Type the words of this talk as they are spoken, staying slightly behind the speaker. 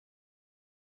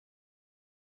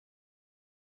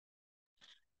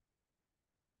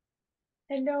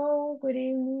Hello, good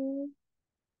evening.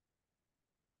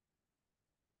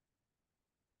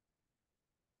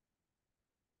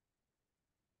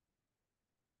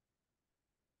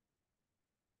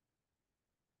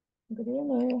 Good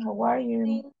evening, how are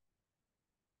you?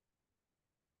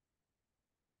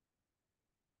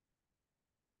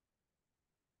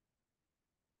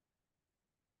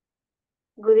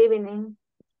 Good evening.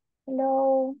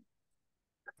 Hello,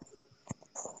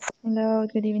 Hello,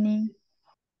 good evening.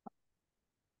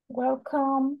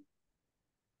 welcome.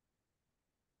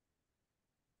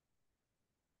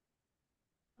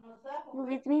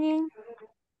 Good evening.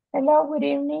 Hello, good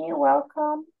evening,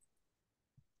 welcome.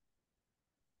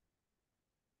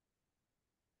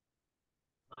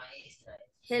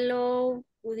 Hello,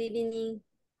 good evening.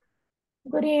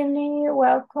 Good evening,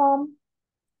 welcome.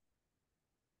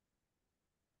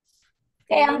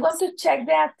 Hey, I'm going to check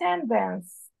the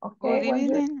attendance. Okay, Good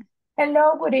evening.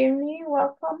 hello, good evening,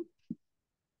 welcome.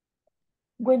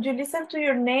 When you listen to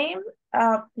your name,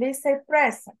 please say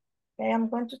present. Okay, I'm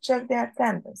going to check the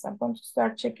attendance. I'm going to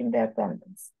start checking the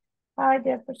attendance. Hi,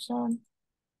 Jefferson.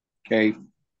 Okay,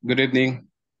 good evening.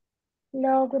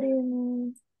 Hello, good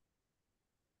evening.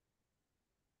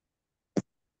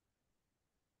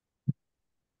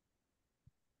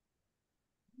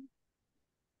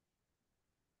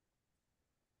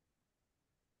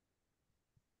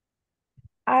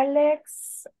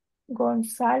 Alex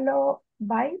Gonzalo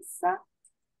Baiza.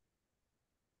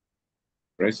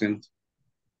 Present.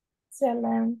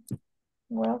 Excellent.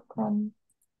 Welcome.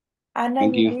 Ana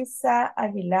Thank you. Yulisa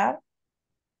Aguilar.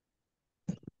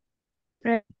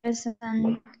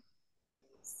 Present.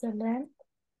 Excelente.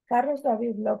 Carlos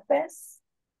David López.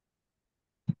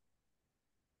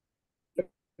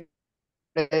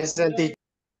 Present.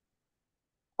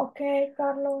 Ok,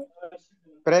 Carlos.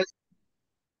 Present.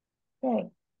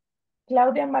 Ok.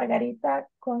 Claudia Margarita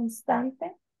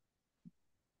Constante.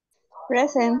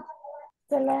 Present.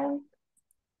 Excelente.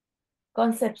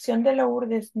 Concepción de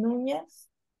Lourdes Núñez.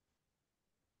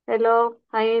 Hello,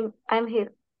 I'm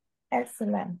here.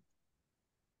 Excelente.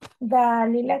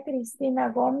 Dalila Cristina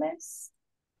Gómez.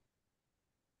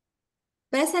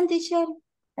 Present, teacher.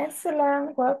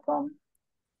 Excellent. Welcome.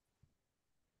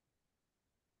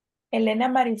 Elena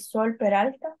Marisol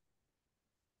Peralta.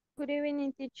 Good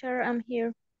evening, teacher. I'm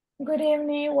here. Good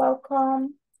evening.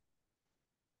 Welcome.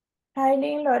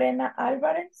 Aileen Lorena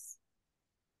Álvarez.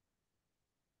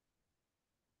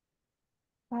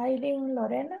 Aileen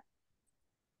Lorena.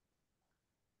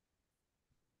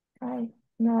 Ay,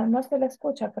 no, no se le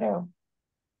escucha, creo.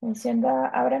 Encienda,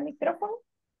 abra el micrófono.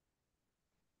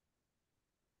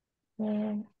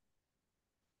 Eh,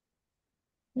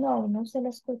 no, no se le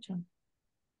escucha.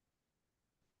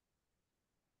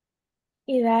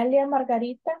 Idalia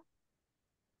Margarita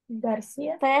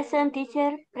García. Present,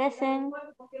 teacher. Present.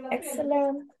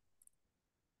 Excelente.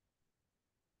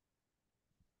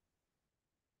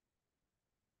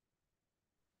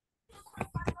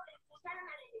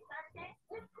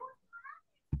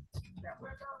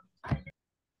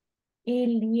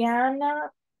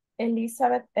 Iliana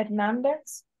Elizabeth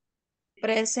Hernández.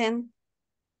 Present.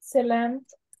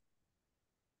 Excelente.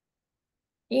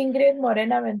 Ingrid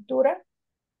Morena Ventura.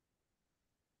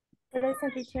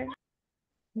 Present, teacher.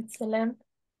 Excelente.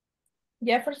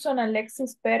 Jefferson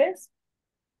Alexis Pérez.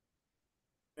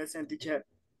 Present, teacher.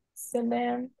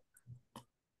 Excelente.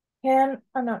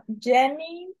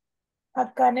 Jenny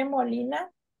Akane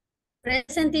Molina.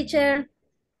 Present, teacher.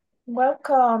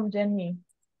 Welcome, Jenny.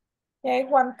 Okay,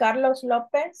 Juan Carlos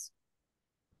López.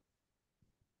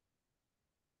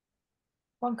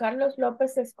 Juan Carlos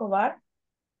López Escobar.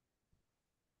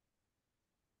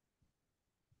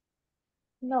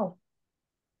 No.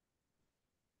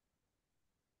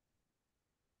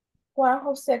 Juan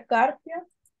José Carpio.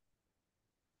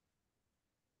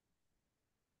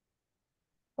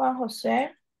 Juan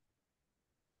José.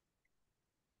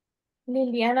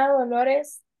 Liliana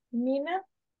Dolores Mina.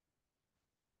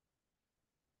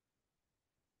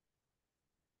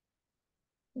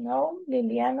 No,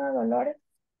 Liliana Dolores.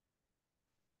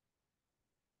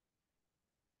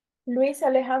 Luis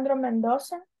Alejandro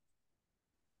Mendoza.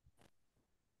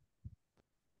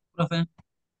 Profe.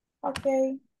 Ok.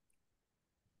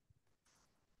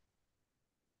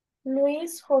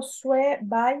 Luis Josué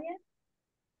Valle.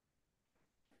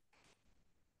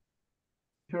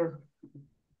 Sure.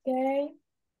 Ok.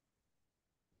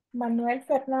 Manuel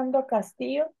Fernando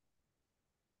Castillo.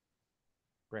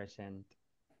 Present.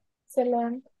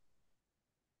 Excelente.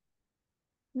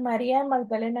 María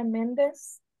Magdalena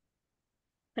Méndez.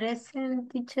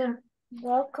 Present, teacher.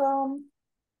 Welcome.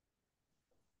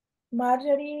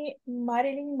 Marjorie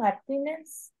Marilyn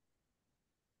Martínez.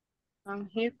 I'm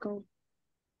here. Go.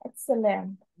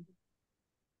 Excellent.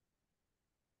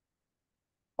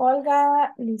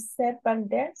 Olga Lisette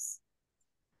Valdez.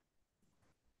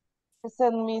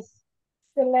 Present, Miss.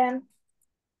 Excellent.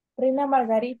 Rina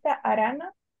Margarita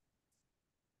Arana.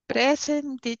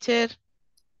 Present, teacher.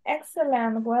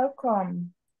 Excellent.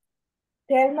 Welcome.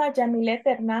 Thelma Yamilet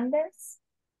Hernandez.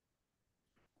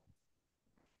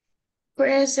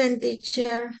 Present,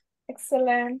 teacher.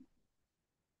 Excellent.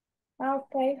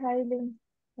 Okay, Hailey.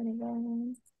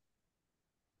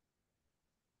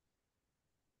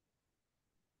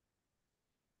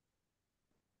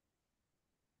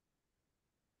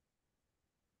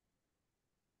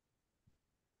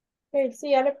 Ok,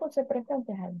 sí, ya le puse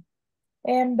presente, Jaime.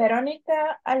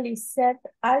 Verónica Alicet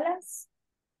Alas.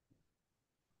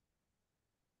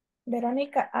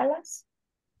 Verónica Alas.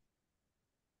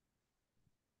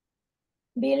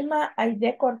 Vilma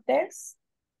Aide Cortés.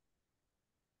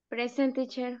 Present,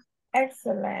 teacher.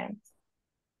 Excellent.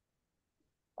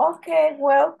 Okay,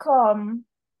 welcome,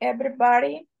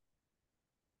 everybody.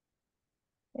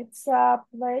 It's a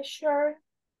pleasure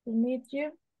to meet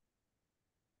you.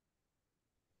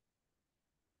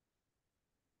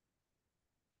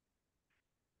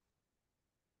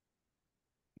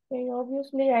 Okay,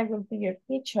 obviously, I will be your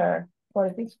teacher for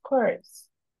this course.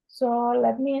 So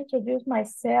let me introduce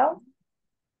myself.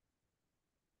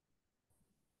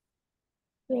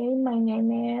 Okay, my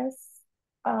name is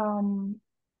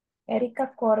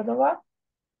Erika Cordova.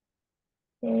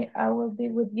 Okay, I will be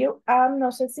with you.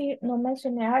 No sé si no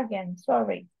mencioné a alguien,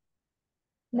 sorry.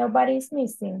 Nobody is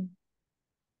missing.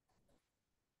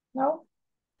 No?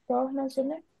 ¿Todos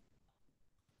mencioné?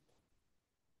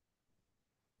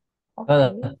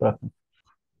 Okay.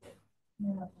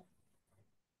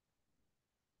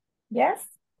 Yes?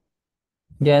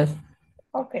 Yes.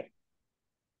 Okay.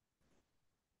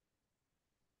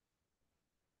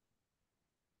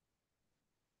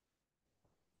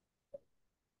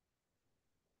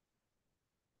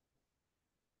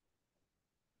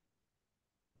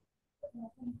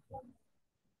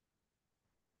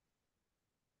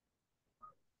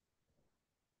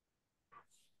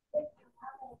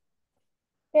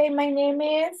 Okay, my name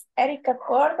is Erika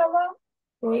Cordova.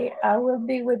 Okay, I will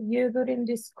be with you during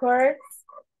this course.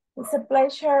 It's a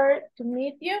pleasure to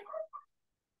meet you.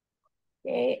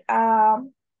 Okay, I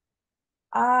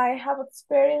have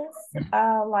experience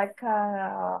like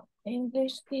a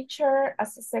English teacher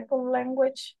as a second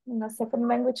language, in a second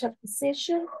language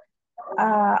acquisition.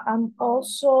 I'm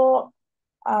also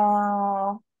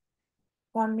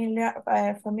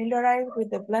familiarized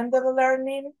with the blended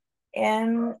learning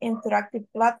and interactive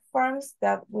platforms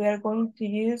that we are going to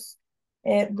use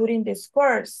during this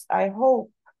course, I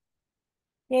hope.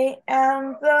 Okay,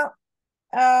 and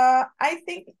I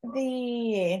think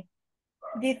the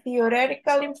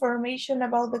theoretical information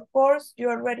about the course you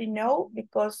already know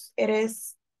because it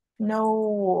is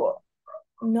no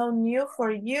new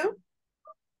for you.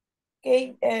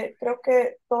 Okay, creo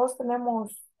que todos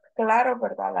tenemos claro,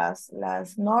 ¿verdad?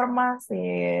 Las normas,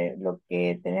 lo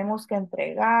que tenemos que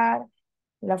entregar,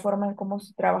 la forma en cómo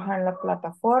se trabaja en la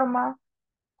plataforma.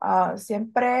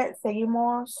 Siempre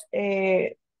seguimos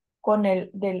con el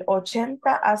del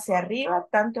 80 hacia arriba,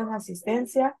 tanto en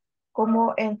asistencia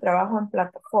como en trabajo en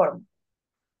plataforma.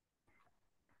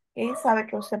 Y sabe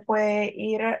que usted puede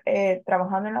ir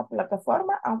trabajando en la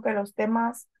plataforma, aunque los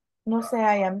temas no se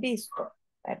hayan visto,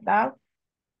 ¿verdad?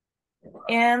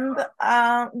 And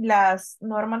las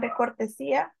normas de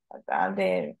cortesía, ¿verdad?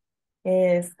 De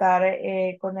estar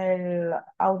con el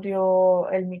audio,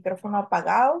 el micrófono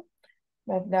apagado,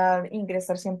 ¿verdad?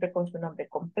 Ingresar siempre con su nombre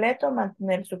completo,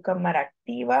 mantener su cámara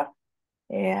activa,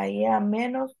 ahí a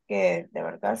menos que de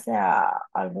verdad sea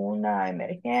alguna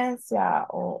emergencia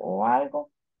o algo.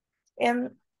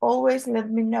 And always let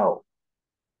me know.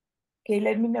 Okay,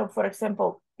 let me know, for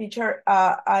example, teacher,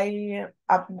 I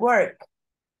at work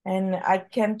and I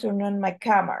can't turn on my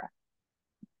camera.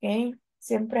 Okay,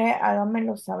 siempre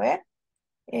háganmelo saber.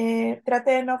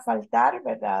 Trate de no faltar,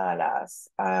 ¿verdad?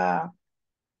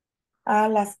 A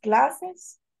las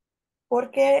clases,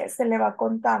 porque se le va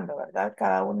contando, ¿verdad?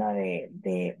 Cada una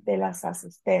de las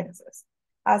asistencias,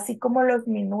 así como los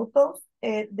minutos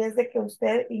desde que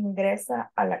usted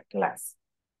ingresa a la clase.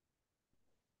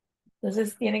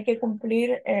 Entonces tiene que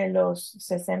cumplir los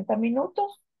 60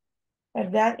 minutos,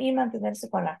 ¿verdad? Y mantenerse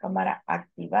con la cámara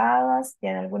activada. Si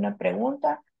tiene alguna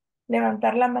pregunta,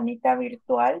 levantar la manita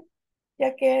virtual,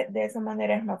 ya que de esa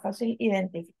manera es más fácil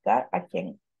identificar a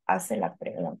quien hace la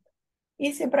pregunta.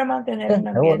 Y siempre mantener un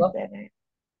ambiente de...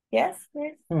 Yes,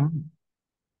 please.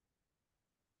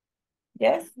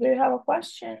 Yes, do you have a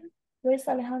question? Luis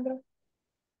Alejandro.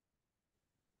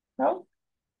 No?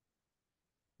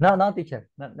 No, no, teacher.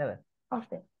 No, never.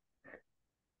 Okay.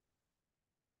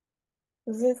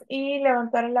 Entonces, y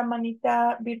levantar la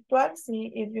manita virtual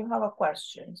si if you have a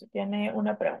question, si tiene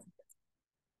una pregunta.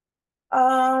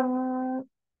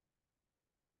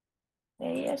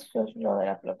 Y esto es lo de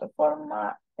la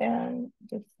plataforma. And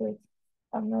this is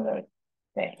another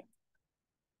thing.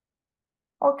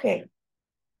 Okay.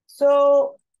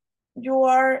 So you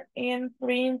are in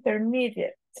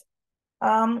pre-intermediate.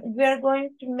 We are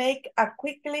going to make a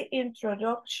quickly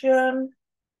introduction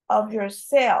of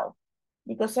yourself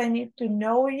because I need to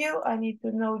know you. I need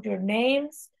to know your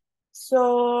names.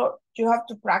 So you have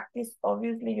to practice,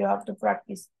 obviously you have to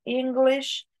practice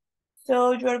English.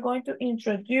 So you are going to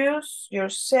introduce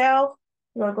yourself.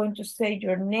 You are going to say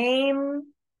your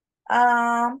name.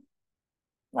 No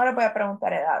le voy a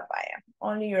preguntar edad, vaya.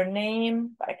 Only your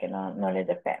name, para que no le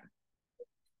dependa.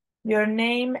 Your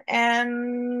name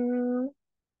and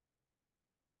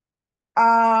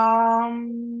a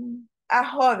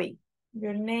hobby.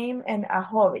 Your name and a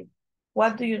hobby.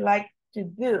 What do you like to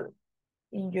do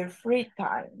in your free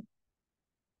time?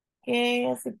 Okay,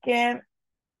 así que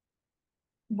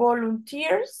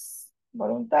volunteers,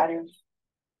 voluntarios.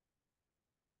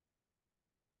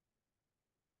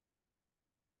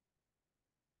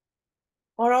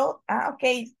 Oral,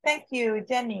 okay, thank you,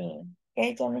 Jenny.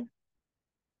 Okay, Jenny.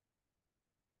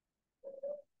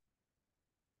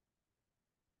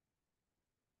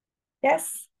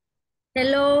 Yes.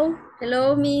 Hello,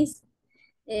 Miss.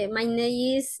 My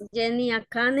name is Jenny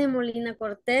Akane Molina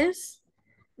Cortez.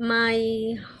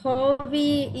 My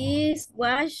hobby is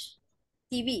watch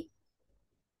TV.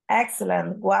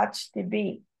 Excellent, watch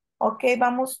TV. Ok,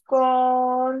 vamos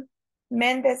con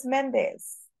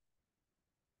Méndez.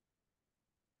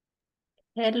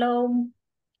 Hello.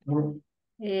 Good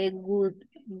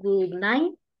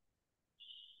night.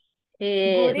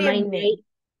 Good evening.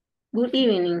 Good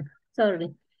evening. Sorry.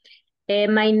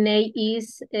 My name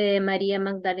is Maria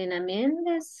Magdalena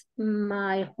Mendez.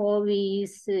 My hobby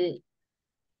is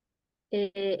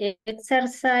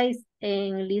exercise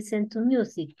and listen to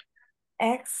music.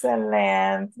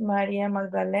 Excellent, Maria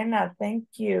Magdalena, thank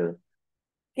you.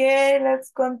 Okay,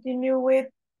 let's continue with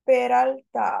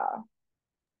Peralta.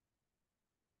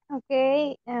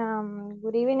 Okay,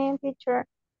 good evening, teacher.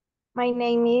 My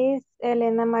name is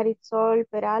Elena Marisol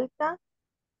Peralta,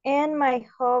 and my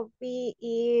hobby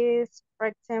is, for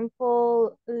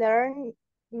example, learn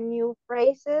new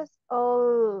phrases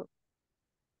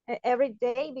every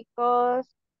day because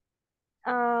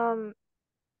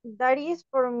that is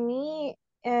for me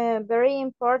very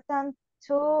important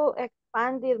to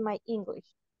expand my English.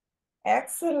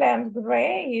 Excellent,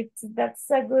 great. That's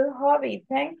a good hobby.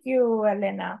 Thank you,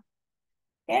 Elena.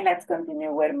 Okay, let's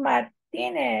continue with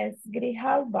Martinez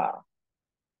Grijalba.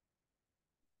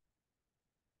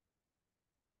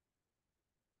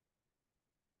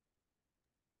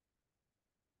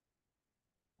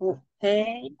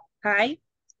 Hey, hi,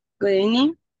 good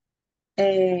evening.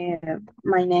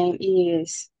 My name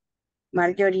is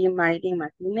Marjorie Marilyn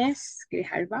Martinez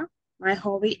Grijalba. My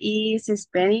hobby is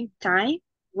spending time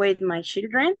with my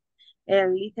children,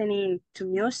 listening to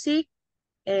music,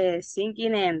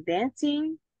 singing and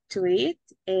dancing, to eat,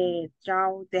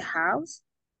 draw the house,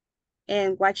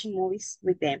 and watching movies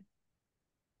with them.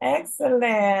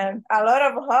 Excellent. A lot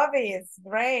of hobbies.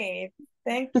 Great.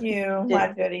 Thank you,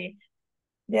 Marjorie.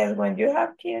 Yes, when you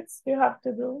have kids, you have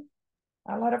to do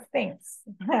a lot of things.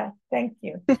 Thank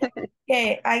you.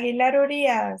 Okay, Aguilar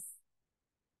Urias.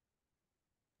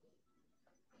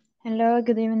 Hello,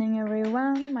 good evening,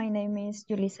 everyone. My name is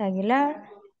Julissa Aguilar,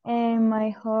 and my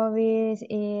hobby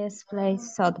is play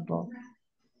softball.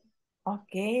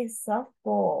 Okay,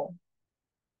 softball.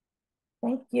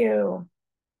 Thank you.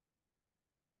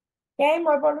 Okay,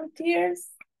 more volunteers.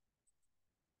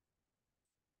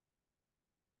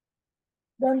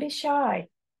 Don't be shy.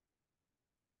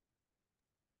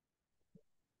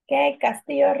 Okay,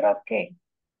 Castillo Roque.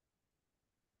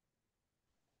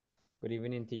 Good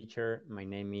evening, teacher. My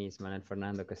name is Manuel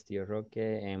Fernando Castillo Roque,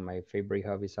 and my favorite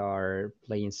hobbies are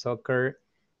playing soccer,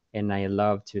 and I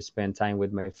love to spend time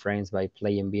with my friends by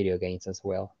playing video games as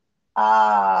well.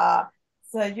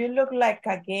 So you look like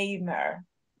a gamer.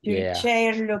 Your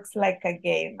chair looks like a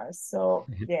gamer. So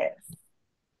yes,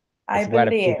 I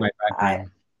believe. My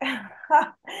background.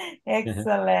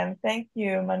 Excellent. Thank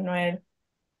you, Manuel.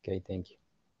 Okay, thank you.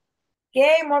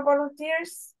 Okay, more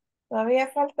volunteers.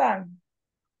 Todavía faltan.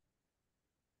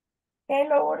 Okay,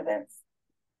 Lourdes.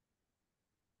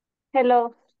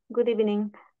 Hello, good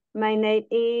evening. My name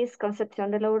is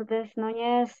Concepción de Lourdes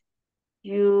Núñez.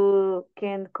 You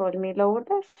can call me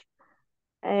Lourdes.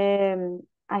 I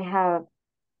have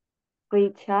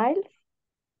with child,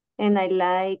 and I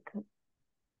like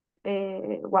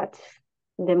watch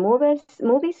the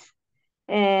movies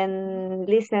and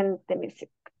listen to music.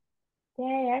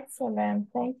 Okay, excellent.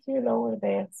 Thank you,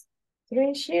 Lourdes.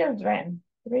 Three children.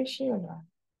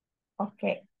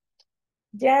 Okay.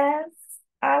 Yes,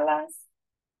 Alas.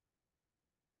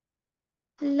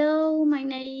 Hello, my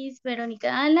name is Veronica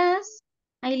Alas.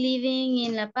 I living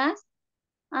in La Paz.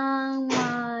 And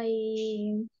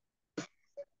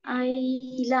I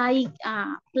like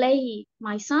play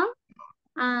my son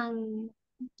and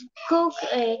cook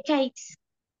cakes.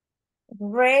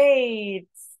 Great.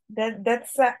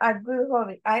 That's a good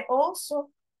hobby. I also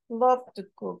love to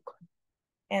cook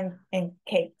and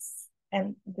cakes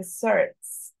and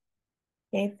desserts.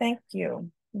 Okay, thank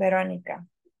you, Veronica.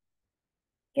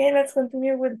 Okay, let's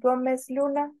continue with Gomez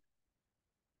Luna.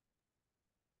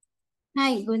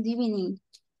 Hi, good evening.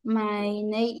 My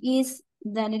name is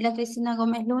Daniela Cristina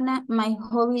Gomez Luna. My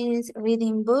hobby is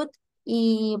reading books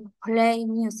and play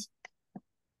music.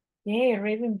 Yeah,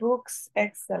 reading books,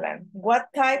 excellent.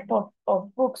 What type of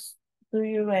books do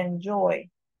you enjoy?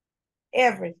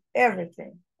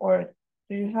 Everything, or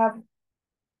do you have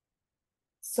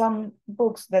some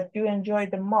books that you enjoy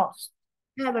the most?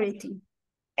 Everything.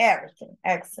 Everything,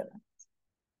 excellent.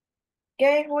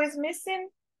 Okay, who is missing?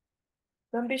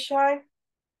 Don't be shy.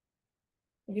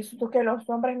 Yo siento que los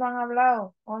hombres no han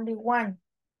hablado, only one.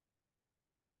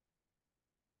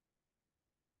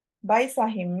 Baisa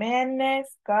Jiménez,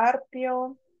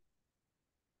 Carpio.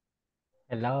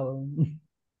 Hello.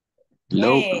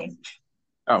 Hello. Hey.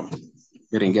 Oh,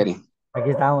 getting.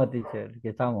 Aquí estamos, teacher. Aquí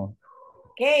estamos.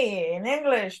 Okay, in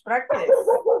English, practice.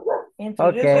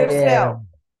 Introduce Okay. yourself.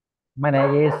 My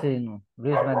name is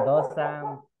Luis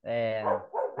Mendoza, and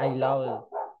I love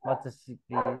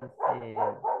motorcycles,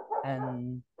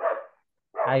 and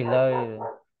I love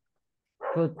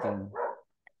cooking.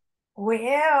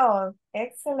 Well,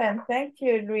 excellent. Thank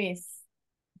you, Luis.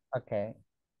 Okay.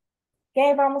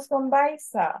 Okay, vamos con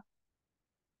Baisa.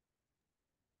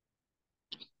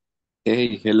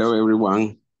 Hey, hello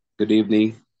everyone. Good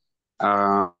evening.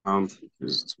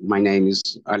 My name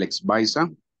is Alex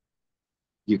Baisa.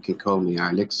 You can call me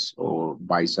Alex or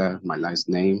Baisa, my last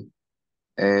name.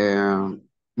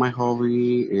 My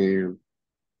hobby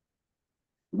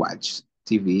watch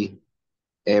TV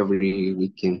every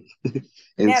weekend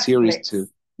and series too.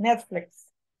 Netflix.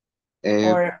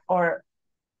 Or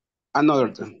another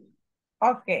time.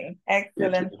 Okay,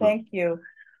 excellent. Thank you.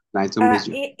 Nice to meet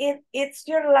you. It's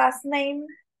your last name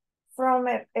from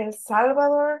El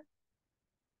Salvador.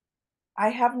 I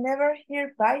have never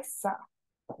heard Baisa.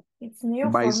 It's new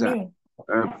Baisa.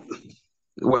 for me.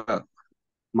 Well,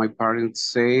 my parents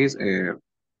says,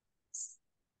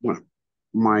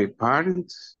 my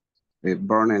parents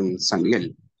born in San Miguel.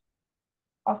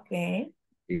 Okay.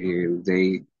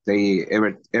 They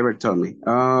ever told me,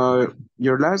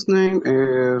 your last name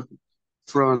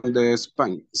from the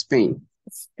Spain.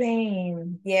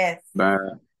 Spain, yes.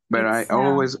 But I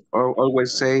always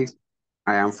say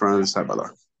I am from El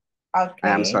Salvador. Okay. I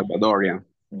am Salvadorian,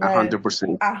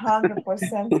 100%.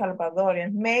 100%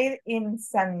 Salvadorian, made in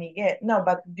San Miguel. No,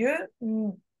 but you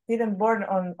didn't born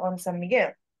on San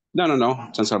Miguel. No,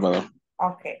 San Salvador.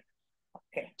 Okay.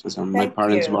 So my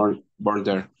parents born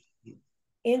there.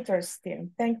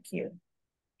 Interesting, thank you.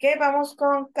 Okay, vamos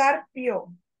con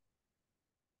Carpio.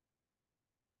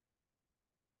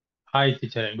 Hi,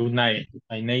 teacher. Good night.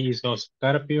 My name is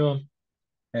Oscar Carpio.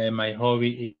 My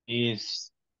hobby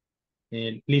is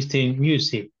listening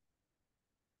music.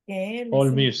 Okay, All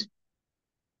music.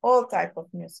 All type of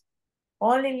music.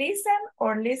 Only listen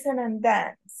or listen and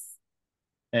dance?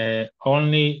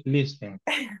 Only listening.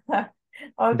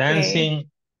 Okay. Dancing.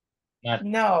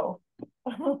 No.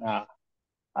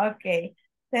 Okay.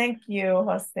 Thank you,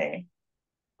 Jose.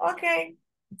 Okay.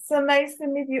 So nice to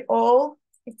meet you all.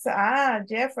 It's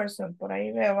Jefferson, por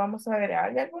ahí veo. Vamos a ver.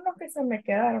 Hay algunos que se me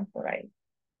quedaron por ahí.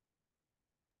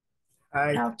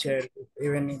 Hi, teacher. Good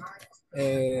evening.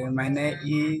 My name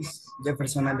is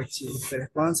Jefferson Alexis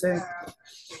Ponce.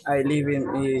 I live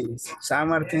in San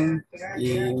Martin.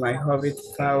 My hobby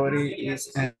favorite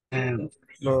is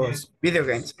los video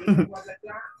games.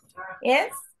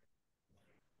 Yes?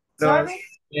 Los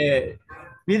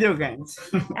video games.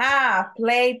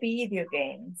 Play video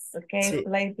games. Okay, Sí.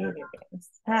 play video games.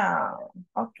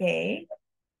 Okay.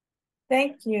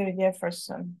 Thank you,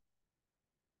 Jefferson.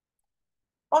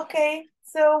 Okay,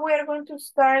 so we're going to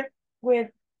start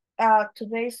with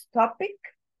today's topic.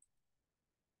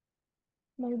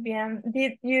 Muy bien.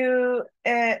 Did you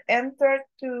enter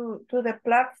to the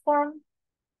platform?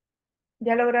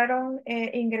 ¿Ya lograron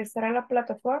ingresar a la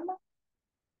plataforma?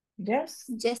 Yes?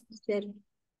 Yes, teacher.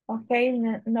 Okay,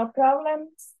 no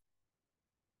problems.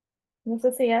 No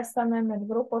sé si ya están en el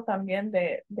grupo también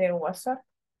de WhatsApp.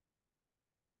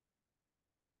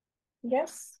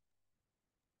 Yes?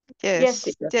 Yes,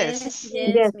 teacher. yes.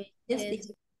 Yes. Yes,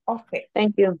 teacher. Okay.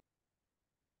 Thank you.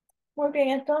 Muy bien,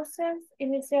 entonces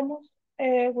iniciamos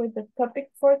with the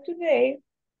topic for today.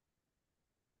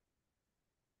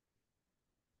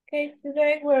 Okay,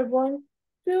 today we're going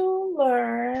to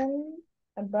learn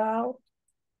about,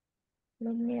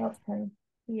 let me open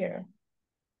here.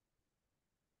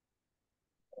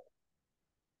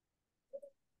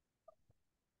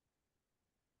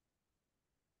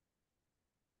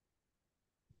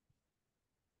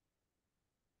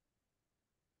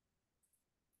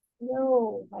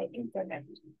 No, my internet.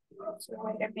 So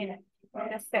wait a minute,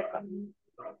 wait a second.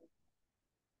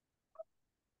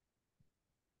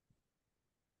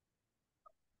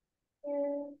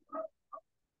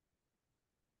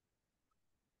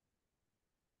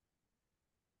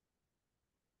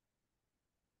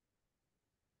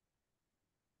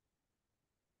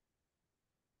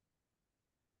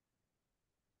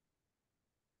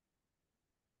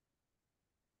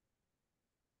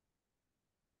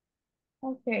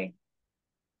 Okay,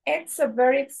 it's a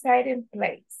very exciting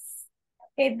place.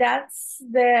 Okay, that's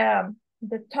the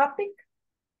topic.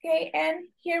 Okay, and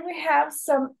here we have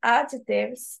some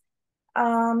adjectives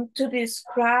to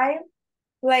describe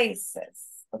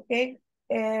places. Okay,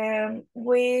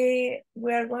 we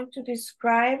are going to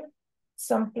describe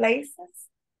some places.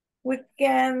 We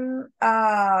can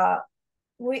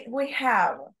we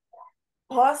have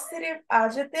positive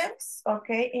adjectives.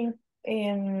 Okay,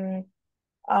 in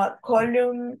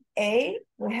column A,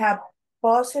 we have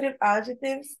positive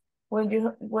adjectives when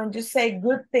you say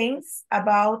good things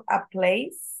about a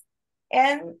place.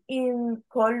 And in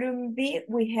column B,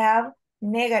 we have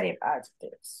negative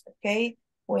adjectives, okay?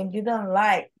 When you don't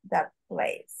like that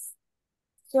place.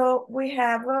 So we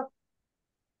have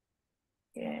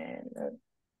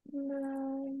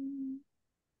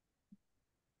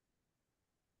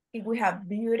we have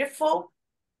beautiful,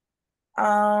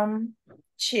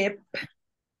 cheap,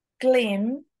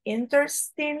 clean,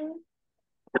 interesting,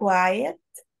 quiet,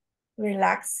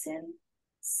 relaxing,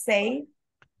 safe,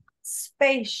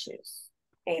 spacious.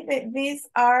 Okay, these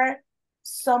are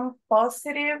some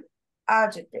positive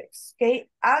adjectives. Okay,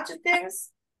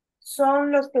 adjectives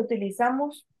son los que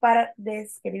utilizamos para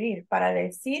describir, para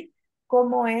decir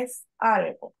cómo es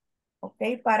algo.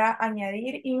 Okay, para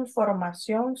añadir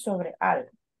información sobre algo.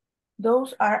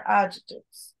 Those are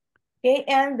adjectives. Okay,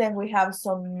 and then we have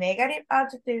some negative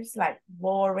adjectives like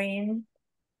boring,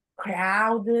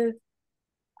 crowded,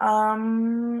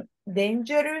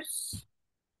 dangerous,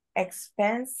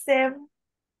 expensive,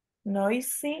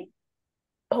 noisy,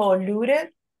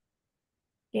 polluted,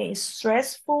 okay,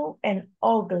 stressful, and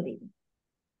ugly.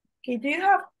 Okay, do you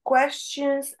have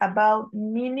questions about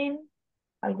meaning?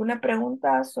 ¿Alguna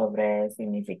pregunta sobre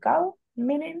significado?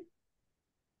 Meaning?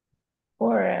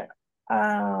 Or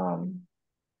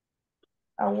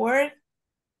a word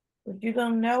that you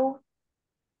don't know?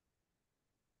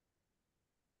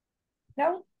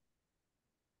 No?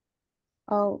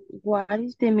 Oh, what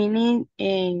is the meaning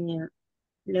in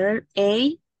letter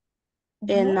A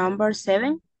and number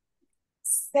 7?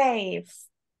 Safe.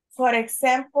 For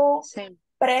example, Same.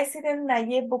 President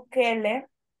Nayib Bukele,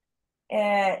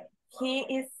 he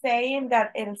is saying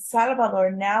that El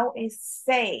Salvador now is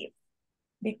safe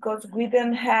because we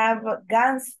don't have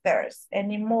gangsters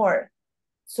anymore.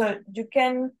 So you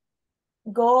can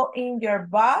go in your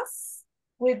bus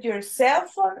with your cell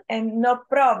phone and no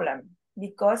problem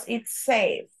because it's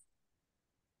safe.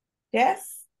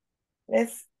 Yes?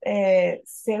 Es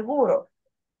seguro.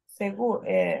 Seguro.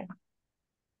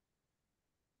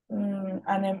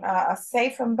 A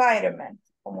safe environment.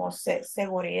 Como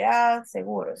seguridad,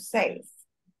 seguro, safe.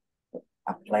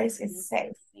 A place is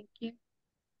safe. Thank you.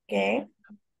 Okay.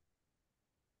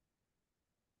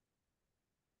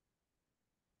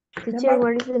 Teacher,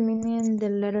 what is the meaning of the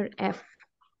letter F?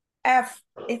 F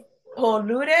is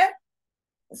polluted.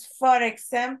 For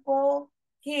example,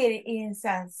 here in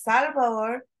San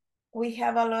Salvador, we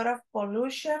have a lot of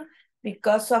pollution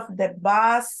because of the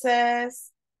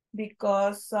buses,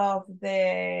 because of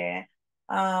the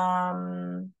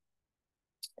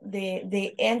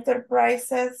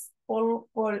enterprises.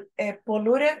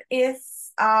 Polluted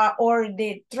is or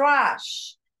the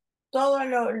trash, todo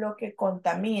lo que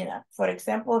contamina. For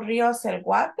example, Ríos El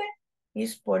Guate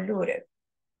is polluted.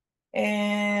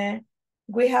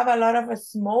 We have a lot of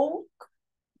smoke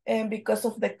and because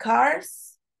of the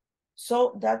cars,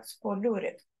 so that's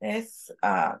polluted. Es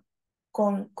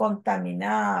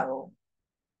contaminado.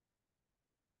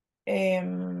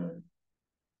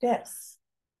 yes,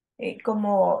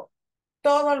 como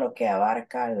todo lo que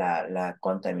abarca la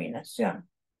contaminación,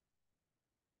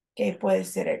 que puede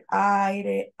ser el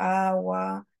aire,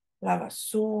 agua, la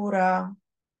basura.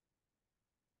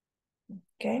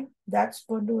 Okay, that's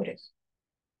polluted.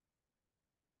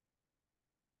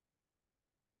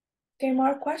 Okay,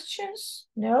 more questions?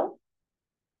 No?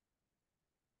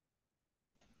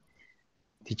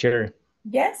 Teacher,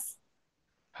 Yes?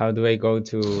 how do I go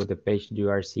to the page you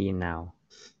are seeing now?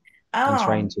 I'm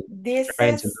trying to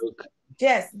look.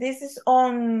 Yes, this is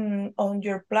on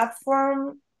your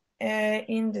platform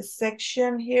in the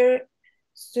section here,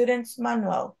 Students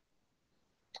Manual.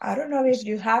 I don't know if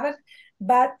you have it,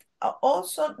 but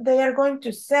also they are going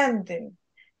to send them.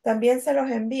 También se los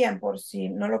envían por si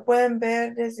no lo pueden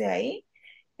ver desde ahí.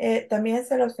 También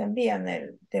se los envían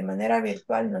de manera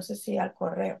virtual, no sé si al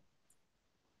correo.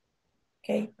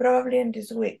 Okay, probably in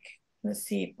this week.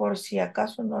 Sí, por si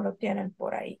acaso no lo tienen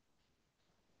por ahí.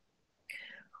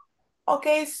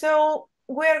 Okay, so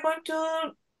we're going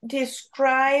to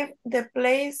describe the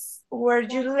place where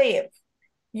you live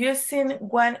using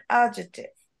one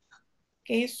adjective.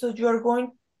 Okay, so you're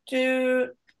going to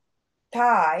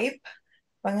type,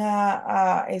 van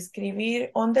a escribir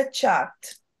on the chat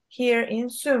here in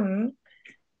Zoom,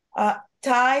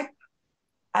 type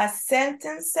a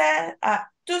sentence,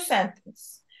 two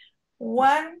sentences.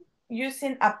 One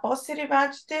using a positive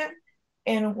adjective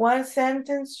and one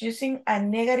sentence using a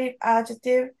negative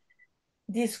adjective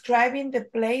describing the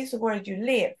place where you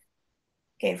live.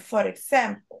 Okay, for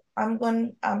example, I'm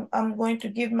going to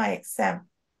give my example.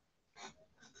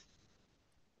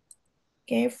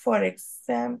 Okay, for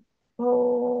example,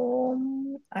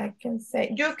 I can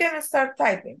say, you can start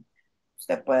typing.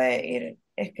 Usted puede ir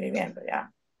escribiendo ya.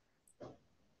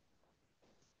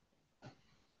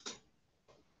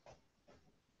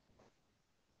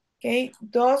 Okay,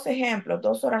 dos ejemplos,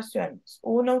 dos oraciones.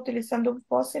 Uno utilizando un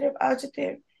positive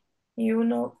adjective y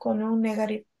uno con un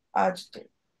negative adjective.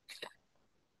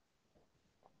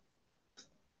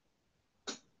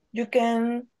 You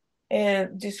can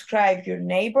describe your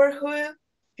neighborhood.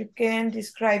 You can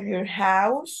describe your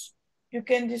house. You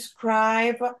can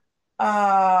describe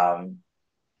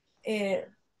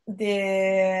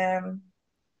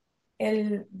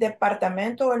el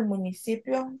departamento o el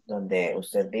municipio donde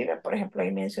usted vive. Por ejemplo,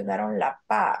 ahí mencionaron La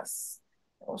Paz.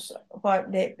 Also,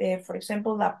 for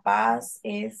example, La Paz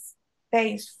is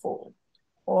peaceful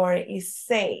or is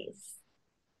safe.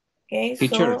 Okay,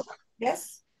 Teacher, so,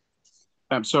 yes?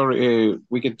 I'm sorry,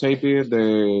 we can type here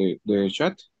the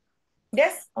chat?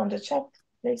 Yes, on the chat,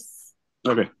 please.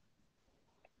 Okay.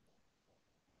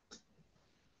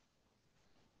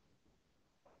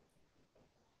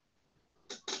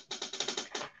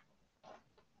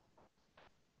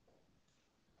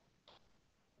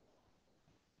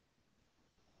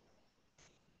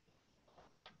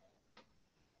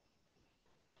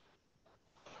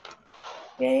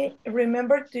 Okay,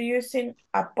 remember to using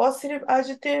a positive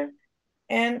adjective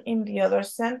and in the other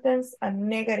sentence, a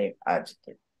negative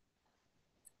adjective.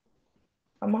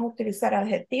 Vamos a utilizar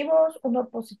adjetivos, uno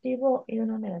positivo y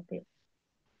uno negativo.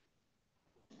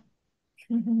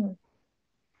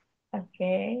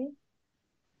 Okay.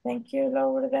 Thank you,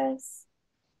 Lourdes.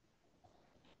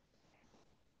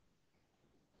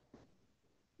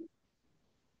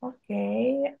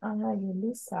 Okay, Ana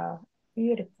Yulisa,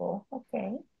 beautiful,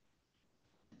 okay.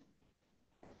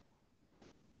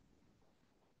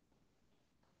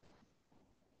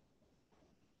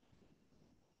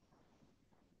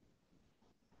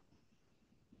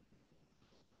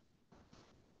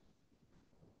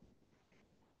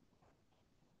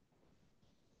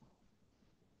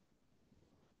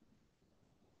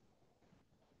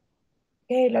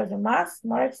 Okay, los demás,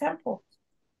 more examples.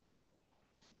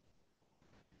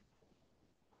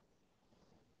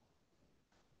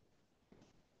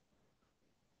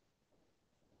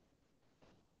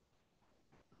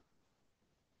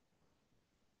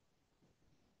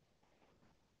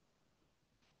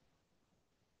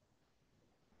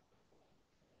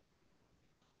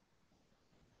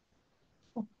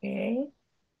 Okay.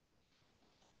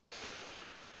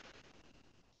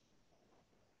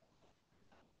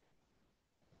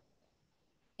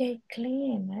 Okay,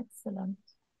 clean, excellent.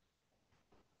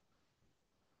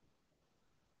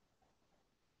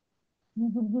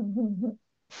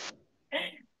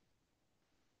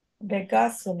 The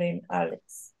gasoline,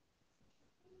 Alex.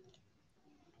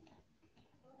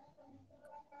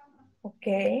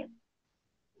 Okay.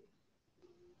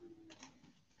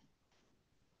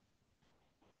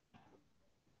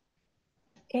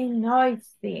 Okay,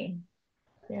 noisy.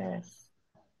 Yes.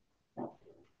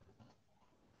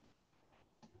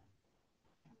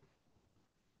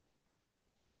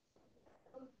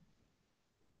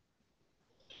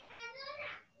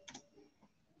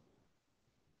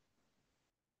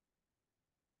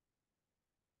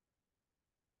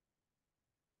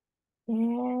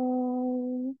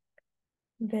 And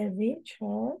the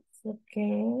beaches,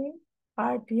 okay,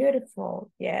 are beautiful.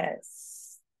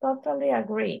 Yes, totally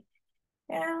agree.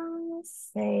 And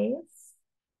safe.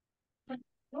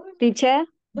 Teacher,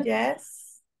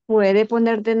 Yes. ¿puede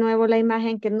poner de nuevo la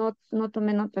imagen que no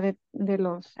tomé nota de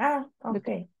los... Ah, de- ok.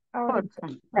 Ahorita.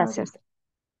 porfa? Gracias. Ahorita.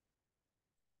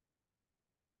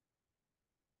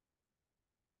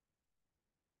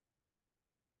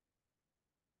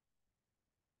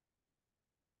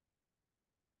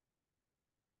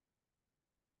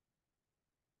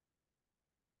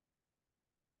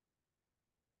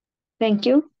 Thank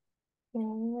you.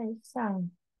 Okay,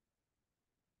 sound.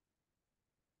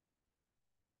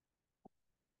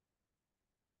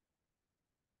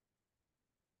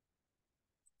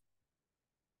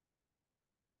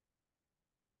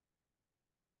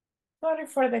 Sorry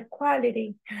for the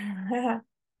quality.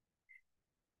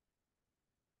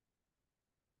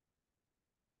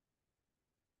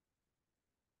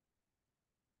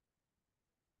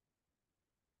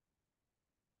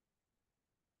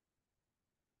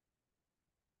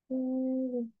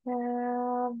 We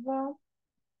have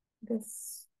the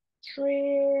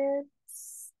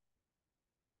streets.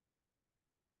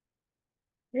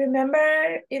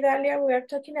 Remember, Idalia, we are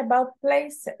talking about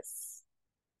places.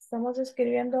 Estamos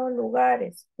escribiendo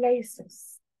lugares,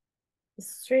 places. The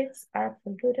streets are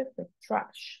polluted with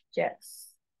trash.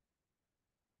 Yes.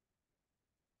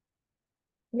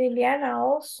 Liliana,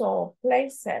 also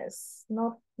places,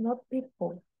 not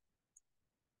people.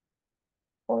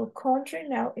 Our country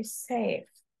now is safe.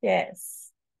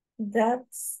 Yes.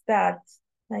 That's that.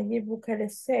 Nayib Bukele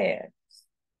said.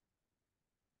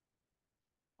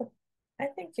 I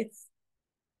think it's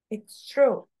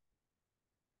true.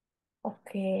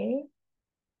 Okay.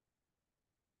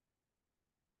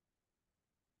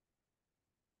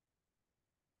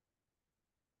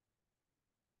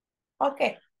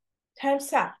 Okay.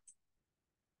 Time's up.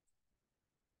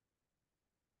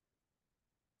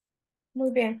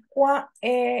 Muy bien.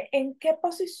 ¿En qué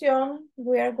posición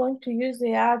we are going to use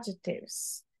the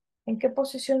adjectives? ¿En qué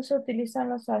posición se utilizan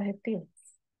los adjetivos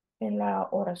en la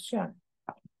oración?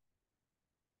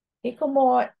 Y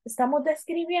como estamos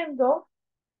describiendo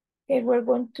que we're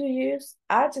going to use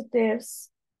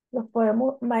adjectives, los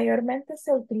podemos, mayormente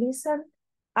se utilizan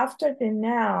after the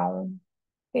noun.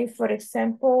 Okay, for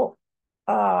example,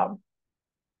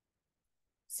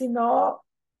 si no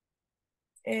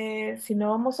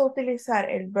vamos a utilizar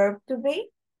el verb to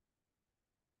be,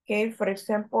 okay, for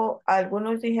example,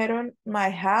 algunos dijeron,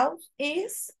 my house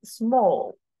is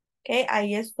small. Okay,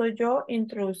 ahí estoy yo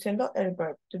introduciendo el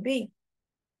verb to be.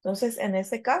 Entonces, en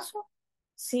ese caso,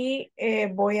 sí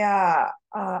voy a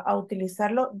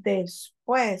utilizarlo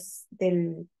después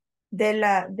de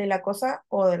la cosa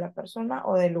o de la persona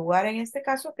o del lugar en este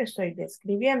caso que estoy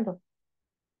describiendo.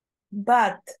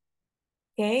 But,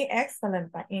 okay,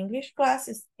 excellent. My English class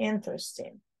is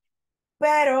interesting.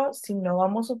 Pero si no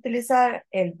vamos a utilizar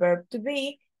el verb to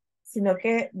be, sino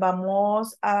que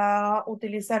vamos a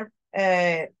utilizar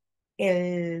the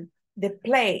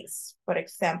place, por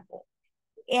ejemplo.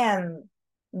 And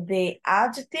the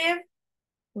adjective,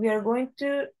 we are going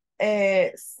to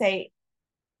say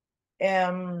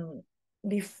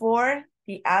before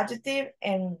the adjective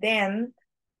and then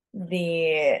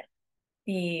the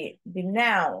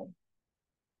noun.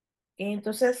 Y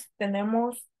entonces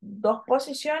tenemos dos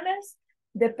posiciones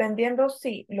dependiendo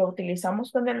si lo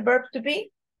utilizamos con el verb to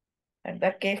be,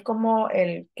 ¿verdad? Que es como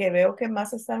el que veo que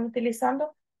más están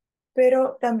utilizando,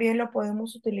 pero también lo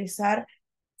podemos utilizar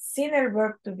sin el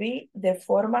verb to be de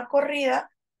forma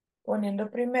corrida, poniendo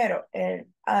primero el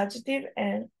adjective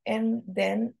and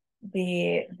then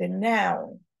the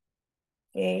noun,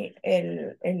 okay,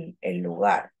 el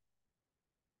lugar.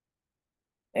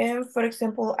 And for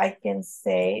example, I can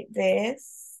say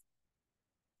this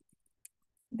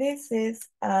is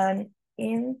an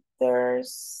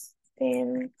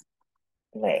interesting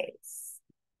place.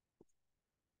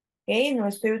 Okay, no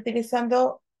estoy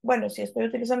utilizando, bueno, sí estoy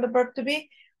utilizando verb to be,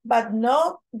 but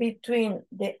not between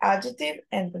the adjective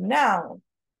and the noun.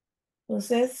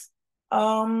 Entonces,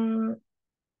 for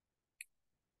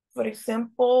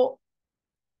example,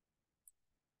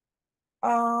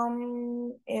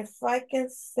 if I can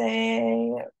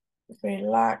say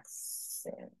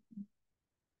relaxing.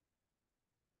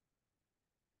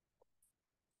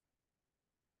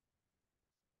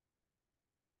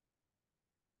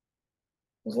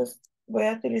 Entonces, voy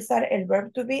a utilizar el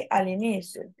verb to be al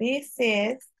inicio. This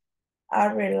is a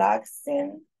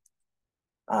relaxing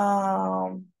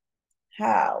house,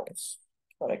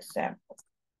 por ejemplo.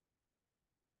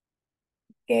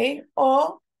 Okay,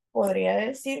 o podría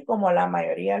decir, como la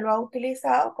mayoría lo ha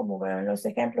utilizado, como veo en los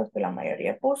ejemplos que la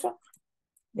mayoría puso,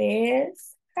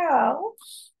 this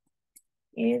house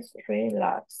is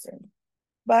relaxing,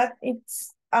 but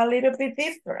it's a little bit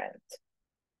different.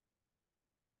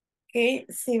 Okay,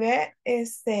 si ve,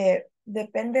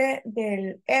 depende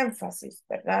del énfasis,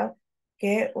 ¿verdad?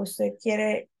 Que usted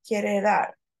quiere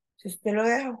dar. Si usted lo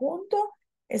deja junto,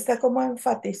 está como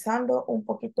enfatizando un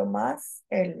poquito más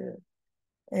que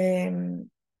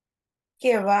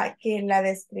la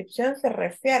descripción se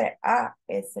refiere a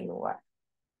ese lugar.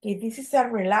 Okay, this is a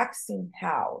relaxing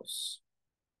house.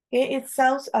 Okay, it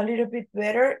sounds a little bit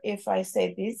better if I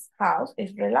say this house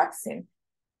is relaxing.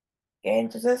 Okay,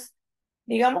 entonces,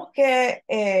 digamos que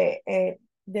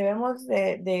debemos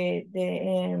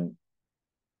de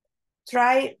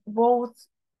try both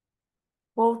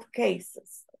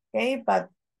cases, okay? But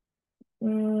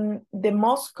the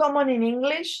most common in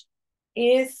English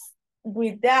is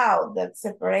without that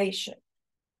separation.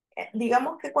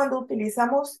 Digamos que cuando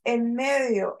utilizamos en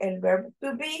medio el verbo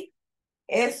to be,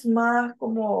 es más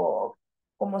como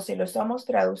si lo estamos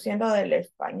traduciendo del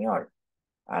español,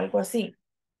 algo así.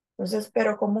 Entonces,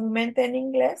 pero comúnmente en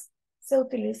inglés se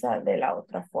utiliza de la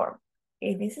otra forma.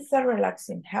 Y this is a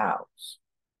relaxing house.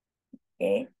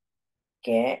 ¿Okay?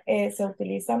 Que se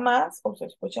utiliza más o se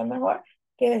escucha mejor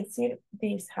que decir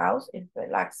this house is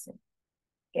relaxing.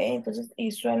 ¿Okay? Entonces,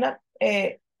 y suena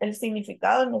el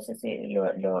significado, no sé si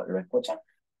lo escuchan,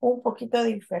 un poquito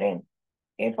diferente.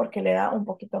 ¿Okay? Porque le da un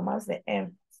poquito más de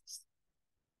énfasis.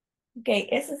 Ok,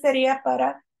 ese sería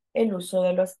para el uso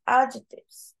de los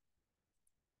adjectives.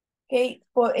 Okay,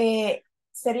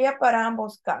 sería para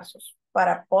ambos casos,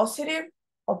 para positive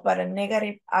o para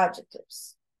negative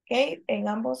adjectives. Okay, en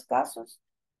ambos casos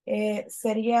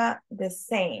sería the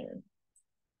same.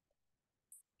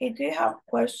 Okay, do you have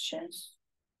questions?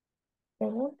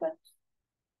 ¿Preguntas?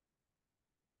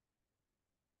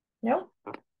 No?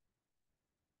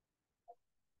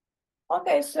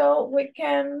 Okay, so we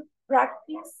can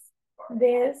practice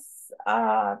this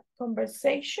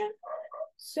conversation.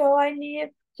 So I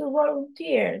need two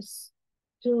volunteers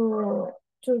to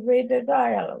read the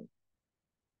dialogue.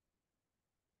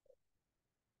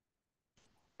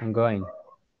 I'm going.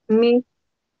 Me.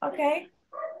 Okay.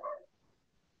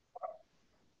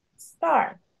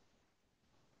 Start.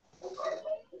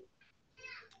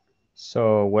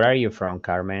 So, where are you from,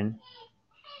 Carmen?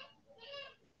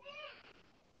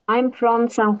 I'm from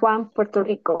San Juan, Puerto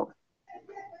Rico.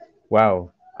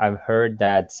 Wow, I've heard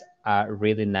that's a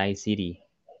really nice city.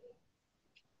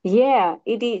 Yeah,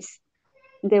 it is.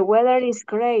 The weather is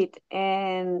great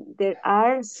and there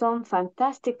are some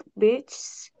fantastic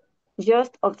beaches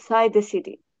just outside the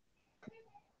city.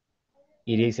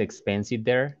 It is expensive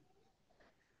there?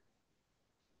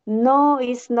 No,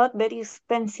 it's not very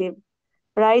expensive.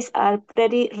 Prices are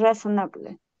pretty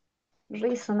reasonable.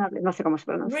 Reasonable, no sé cómo se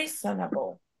pronuncia.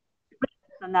 Reasonable.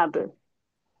 Reasonable.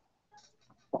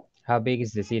 How big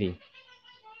is the city?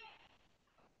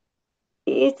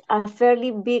 It's a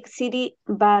fairly big city,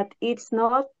 but it's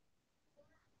not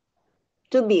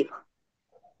too big.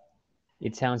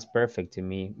 It sounds perfect to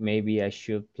me. Maybe I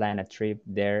should plan a trip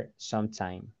there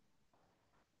sometime.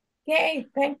 Okay,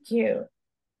 thank you.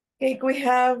 Okay, we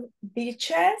have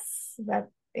beaches that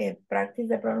practice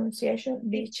the pronunciation.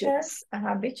 Beaches,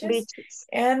 beaches. Beaches.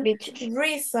 And Beaches.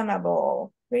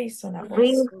 reasonable. Reasonable.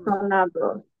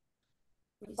 Reasonable.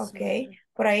 Ok,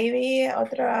 por ahí vi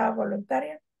otra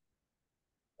voluntaria.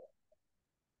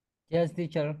 Yes,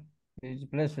 teacher. It's a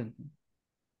pleasure.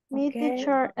 Me, Okay.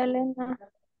 teacher Elena.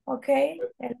 Ok,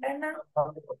 Elena.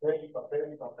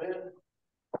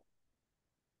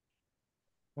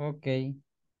 Ok.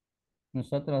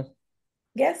 Nosotros.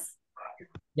 Yes.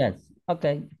 Yes. Ok.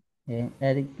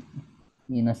 Eric.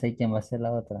 Y no sé quién va a ser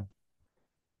la otra.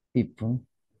 People.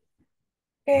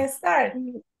 Okay, start.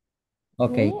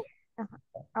 Ok. Me? Okay.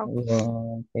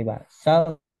 Okay, va.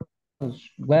 So,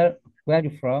 where are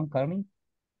you from, Carmen?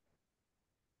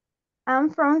 I'm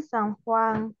from San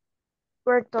Juan,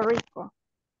 Puerto Rico.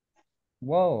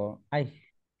 Wow, I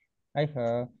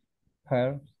heard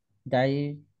that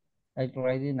it's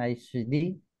really nice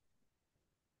city.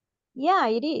 Yeah,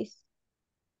 it is.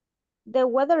 The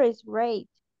weather is great,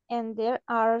 and there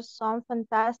are some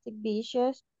fantastic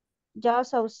beaches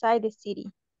just outside the city.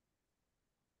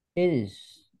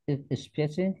 It's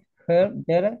expensive here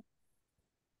there.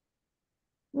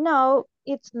 No,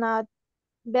 it's not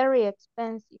very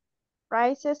expensive.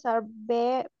 Prices are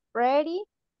pretty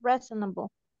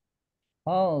reasonable.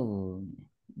 Oh,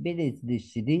 big is the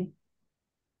city.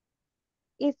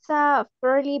 It's a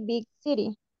fairly big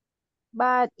city,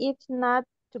 but it's not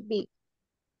too big.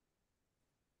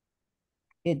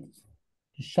 It's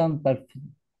simple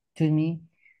to me.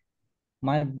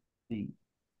 Maybe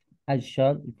I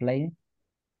should play.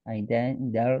 I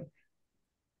then there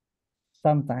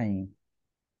sometime.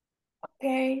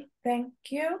 Okay, thank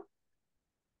you.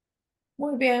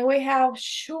 Muy bien, we have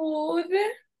should,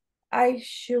 I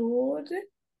should,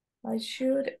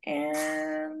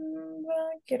 and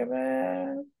quiero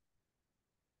ver,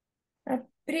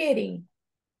 pretty,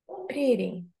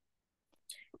 pretty,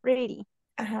 pretty,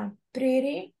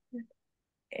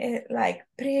 like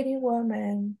pretty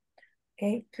woman,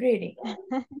 okay, pretty.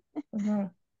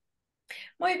 Ujú.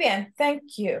 Muy bien,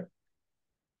 thank you.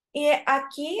 Y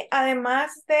aquí,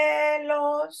 además de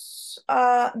los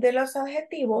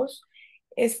adjetivos,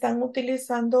 están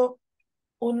utilizando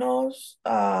unos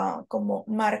como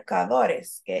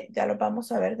marcadores, que ya los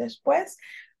vamos a ver después,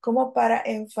 como para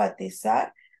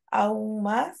enfatizar aún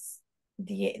más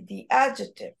the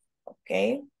adjective,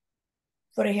 ¿ok?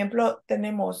 Por ejemplo,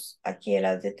 tenemos aquí el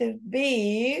adjective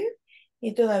big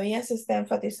y todavía se está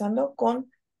enfatizando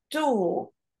con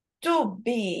too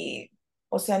big.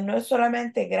 O sea, no es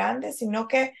solamente grande, sino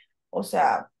que, o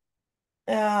sea,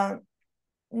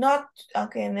 not,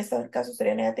 aunque en este caso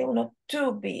sería negativo, not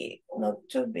too big, not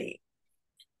too big.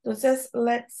 Entonces,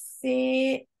 let's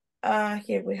see,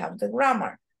 here we have the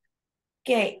grammar.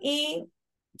 Okay, y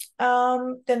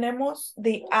tenemos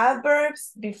the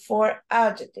adverbs before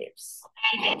adjectives.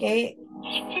 Okay.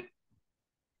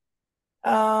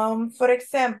 For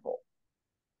example,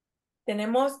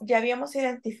 ya habíamos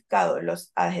identificado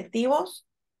los adjetivos.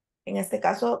 En este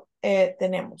caso,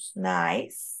 tenemos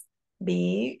nice,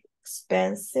 big,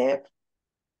 expensive.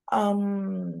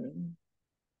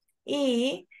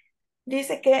 Y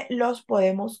dice que los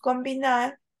podemos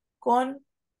combinar con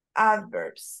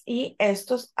adverbs. Y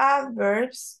estos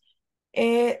adverbs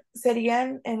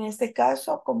serían en este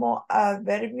caso como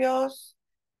adverbios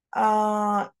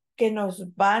que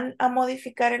nos van a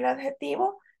modificar el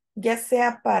adjetivo, ya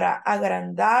sea para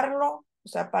agrandarlo, o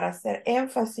sea, para hacer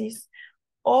énfasis,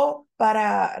 o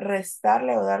para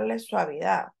restarle o darle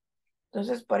suavidad.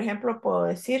 Entonces, por ejemplo, puedo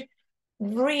decir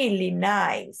really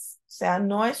nice. O sea,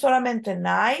 no es solamente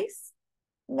nice.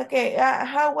 Okay,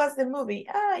 how was the movie?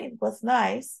 It was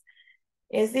nice.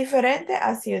 Es diferente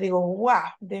así yo digo,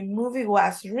 wow, the movie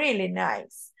was really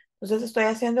nice. Entonces estoy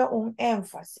haciendo un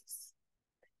énfasis.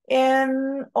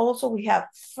 And also we have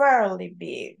fairly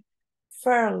big.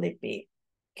 Fairly big.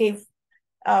 Okay,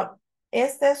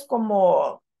 este es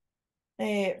como,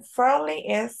 fairly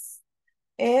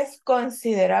es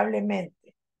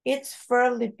considerablemente. It's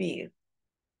fairly big.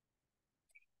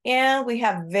 And we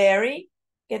have very,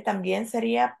 que también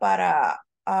sería para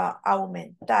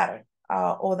aumentar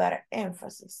o dar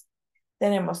énfasis.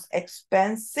 Tenemos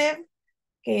expensive,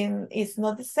 que is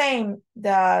not the same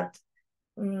that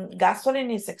gasoline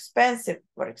is expensive,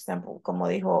 for example, como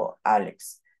dijo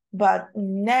Alex. But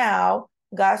now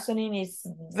gasoline is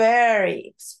very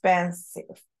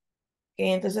expensive.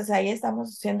 Okay, entonces ahí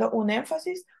estamos haciendo un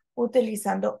énfasis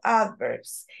utilizando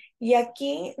adverbs. Y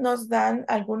aquí nos dan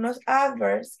algunos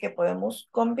adverbs que podemos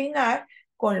combinar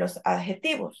con los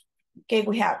adjetivos. Okay,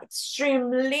 we have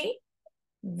extremely,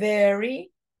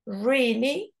 very,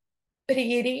 really,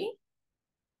 pretty,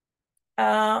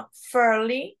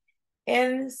 fairly,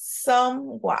 and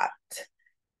somewhat.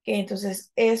 Okay,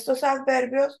 entonces estos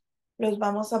adverbios los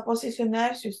vamos a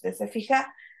posicionar, si usted se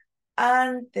fija,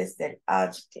 antes del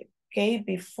adjective. Okay,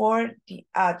 before the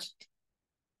adjective.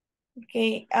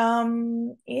 Okay,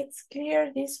 it's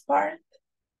clear this part.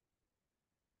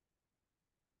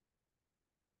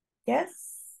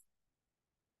 Yes.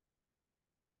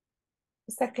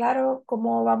 ¿Está claro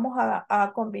cómo vamos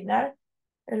a combinar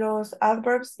los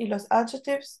adverbs y los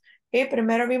adjectives? Okay,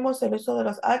 primero vimos el uso de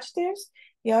los adjectives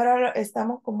y ahora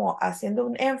estamos como haciendo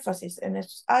un énfasis en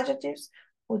estos adjectives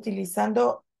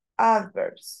utilizando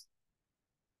adverbs.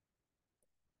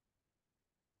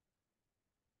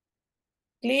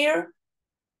 Clear?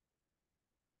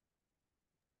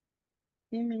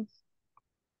 Yes.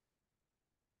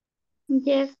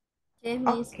 Yes. Yes,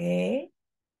 miss. Okay.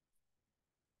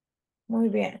 Muy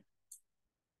bien.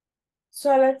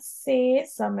 So let's see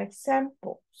some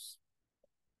examples.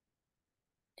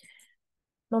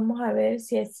 Vamos a ver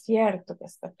si es cierto que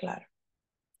está claro.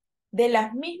 De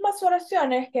las mismas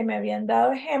oraciones que me habían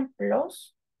dado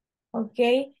ejemplos,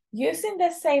 okay, using the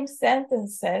same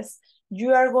sentences,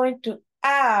 you are going to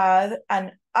add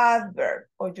an adverb,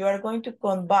 or you are going to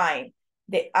combine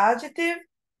the adjective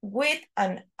with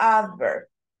an adverb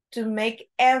to make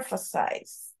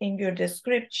emphasis in your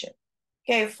description.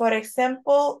 Okay, for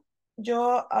example,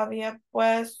 yo había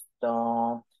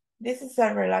puesto, this is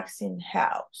a relaxing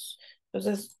house.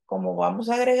 Entonces, como vamos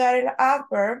a agregar el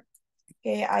adverb,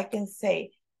 que I can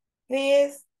say,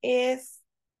 this is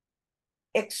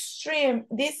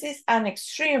an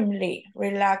extremely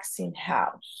relaxing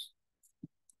house.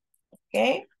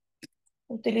 ¿Ok?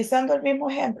 Utilizando el mismo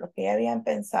ejemplo que ya habían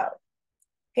pensado.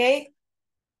 ¿Ok?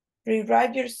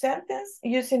 Rewrite your sentence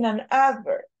using an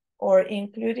adverb or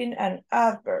including an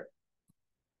adverb.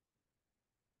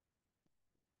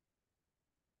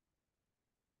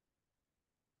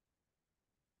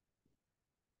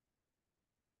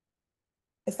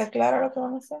 ¿Está claro lo que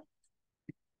van a hacer?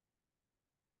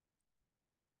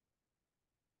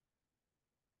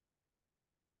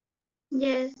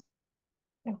 Yes.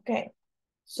 Okay.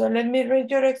 So let me read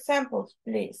your examples,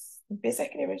 please. Empieza a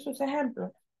escribir sus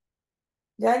ejemplos.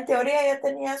 Ya en teoría ya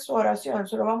tenía su oración,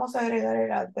 solo vamos a agregar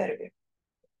el adverbio.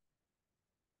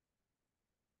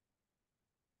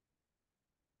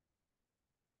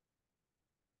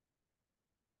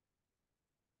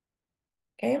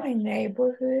 Okay, my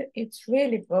neighborhood, it's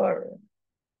really boring.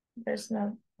 There's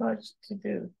not much to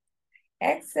do.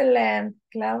 Excellent,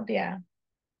 Claudia.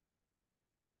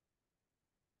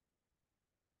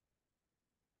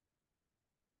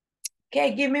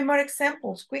 Okay, give me more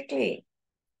examples, quickly.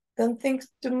 Don't think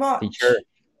too much. Teacher,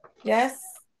 Yes?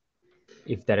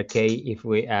 if that okay, if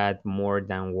we add more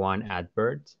than one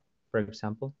advert, for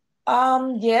example?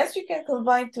 Yes, you can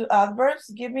combine two adverbs.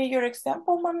 Give me your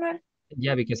example, Manuel.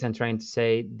 Yeah, because I'm trying to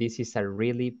say this is a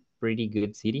really pretty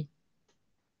good city.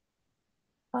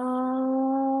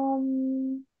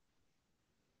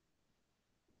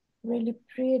 Really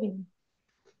pretty.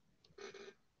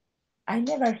 I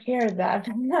never heard that.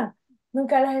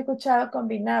 Nunca las he escuchado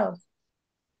combinados.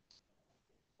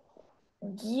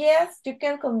 Yes, you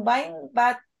can combine,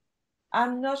 but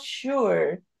I'm not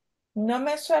sure. No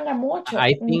me suena mucho.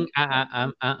 I think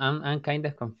I'm kind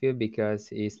of confused because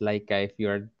it's like if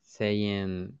you're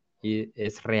saying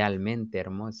es realmente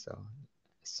hermoso,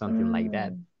 something like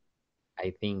that.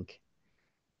 I think.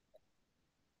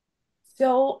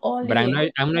 So But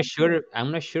only. I'm not sure.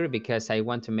 I'm not sure because I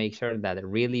want to make sure that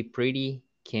really pretty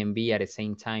can be at the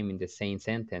same time in the same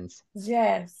sentence.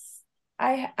 Yes,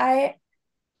 I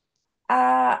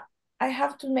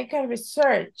have to make a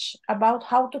research about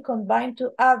how to combine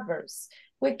two adverbs.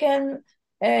 We can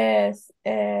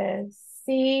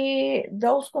see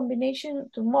those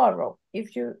combinations tomorrow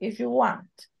if you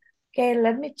want. Okay,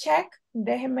 let me check.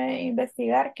 Déjeme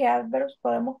investigar qué adverbs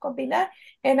podemos combinar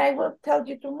and I will tell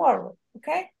you tomorrow,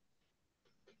 okay?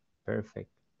 Perfect.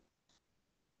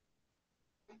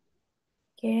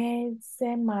 Okay,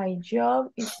 say my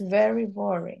job is very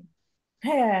boring.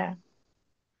 Yeah.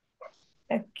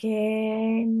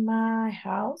 Okay, my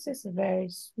house is very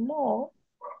small.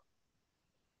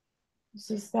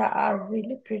 This is a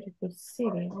really pretty good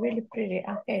city, really pretty.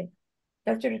 Okay,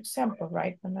 that's your example,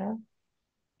 right, Manuel?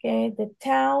 Okay, the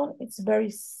town is very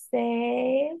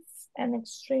safe and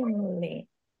extremely.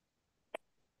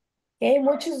 Okay,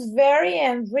 muchos very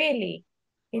and really.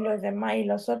 Y los demás, y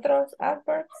los otros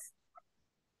adverbs.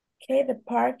 Okay, the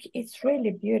park is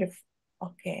really beautiful.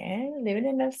 Okay, living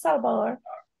in El Salvador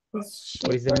is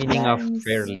What is the cheaper meaning of than in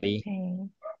fairly? Spain.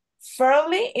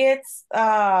 Fairly, it's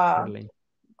Fairly.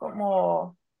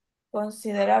 como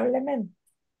considerablemente.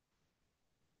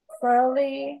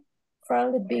 Fairly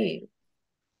big.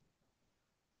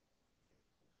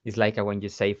 It's like when you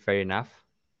say fair enough.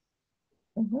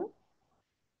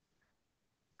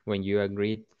 When you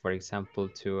agree, for example,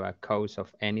 to a cause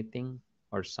of anything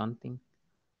or something.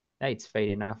 Yeah, it's fair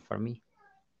enough for me.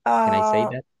 Can I say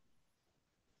that?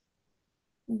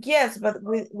 Yes, but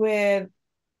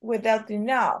without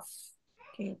enough.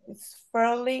 Okay, it's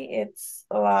fairly, it's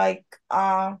like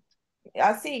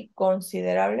así,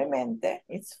 considerablemente,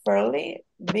 it's fairly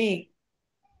big.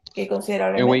 Que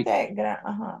considerablemente gran,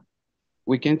 ajá.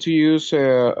 We can to use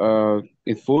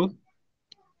in food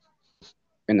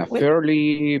and a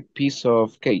fairly piece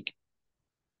of cake.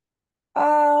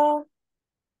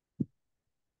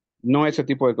 No ese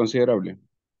tipo de considerable.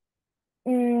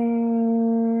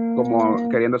 Como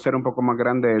queriendo hacer un poco más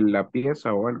grande la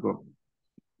pieza o algo.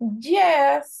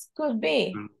 Yes, could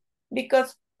be.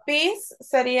 Because piece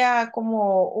sería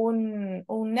como un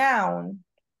noun.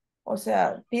 O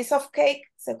sea, piece of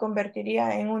cake se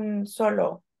convertiría en un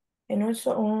solo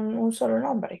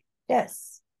nombre.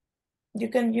 Yes. You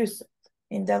can use it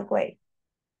in that way.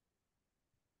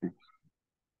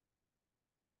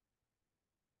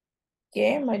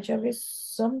 Okay, my job is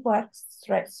somewhat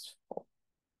stressful.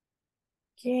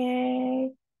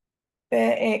 Okay.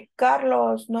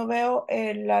 Carlos, no veo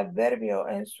el adverbio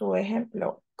en su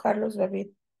ejemplo. Carlos David.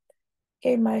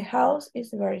 Okay, my house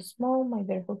is very small. My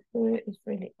neighborhood is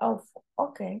really awful.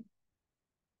 Okay.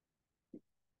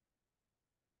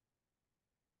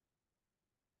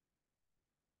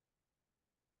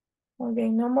 Muy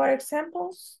bien, no more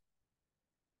examples.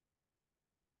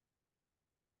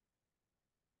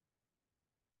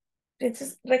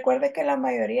 Entonces, recuerde que la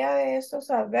mayoría de estos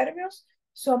adverbios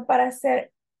son para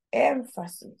hacer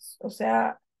énfasis, o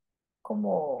sea,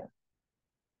 como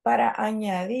para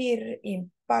añadir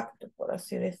impacto, por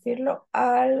así decirlo,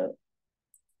 al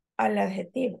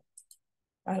adjetivo,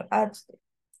 al adjective.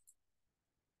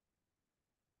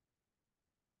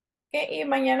 Y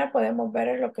mañana podemos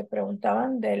ver lo que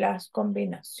preguntaban de las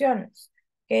combinaciones.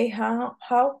 What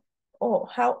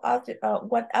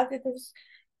adjectives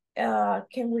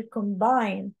can we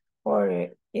combine,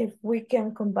 or if we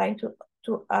can combine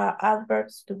two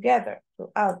adverbs together, two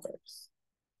adverbs.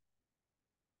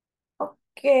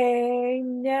 Okay,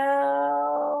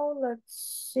 now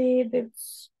let's see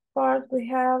this part. We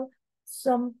have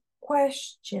some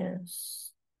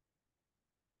questions.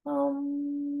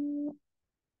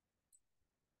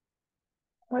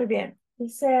 Muy bien.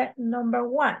 Dice number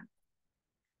 1.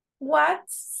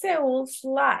 What's Seoul's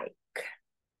like?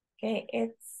 Okay,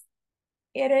 is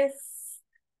it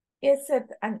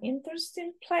an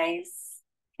interesting place?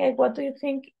 Okay, what do you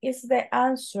think is the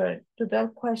answer to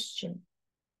that question?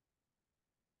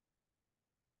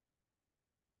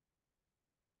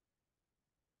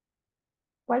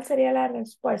 ¿Cuál sería la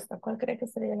respuesta? ¿Cuál cree que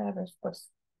sería la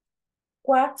respuesta?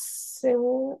 What's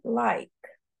Seoul like?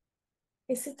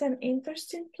 Is it an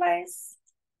interesting place?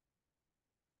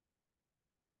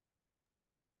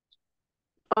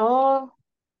 Oh,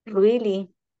 really?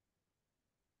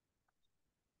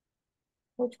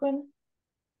 Which one?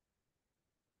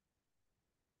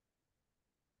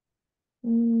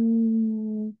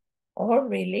 Oh,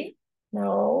 really?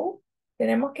 No.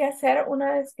 Tenemos que hacer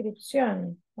una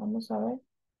descripción. Vamos a ver.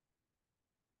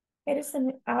 O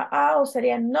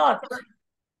sería not.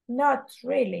 Not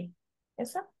really.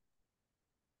 ¿Eso?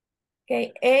 Ok.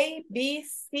 A, B,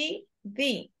 C,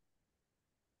 D.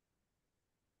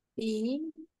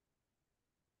 B,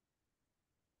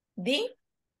 D,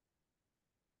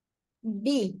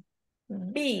 B,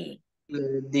 B.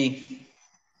 D.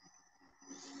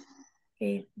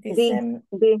 Okay. D, Dicen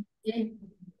D, D.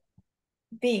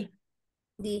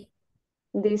 D.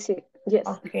 DC, yes.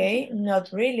 Okay.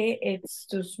 Not really. It's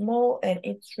too small and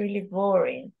it's really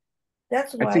boring.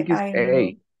 That's I why think it's I A.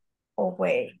 moved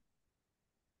away.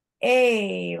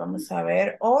 A, vamos a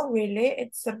ver. Oh, really?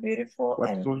 It's a beautiful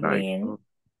What's and so like? clean.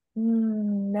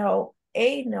 No.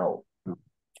 A, no. No.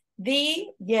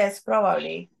 D, yes,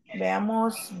 probably.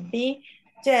 Veamos B.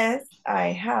 Yes, I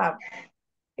have.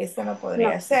 Esta no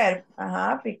podría No. ser.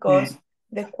 Ajá, because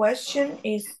the question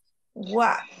is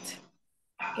what?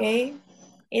 Okay.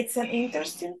 It's an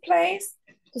interesting place.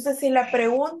 Entonces, si la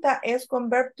pregunta es con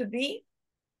verb to be,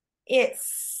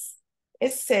 is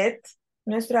it,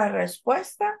 nuestra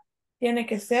respuesta tiene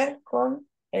que ser con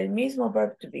el mismo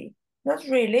verb to be. Not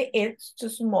really, it's too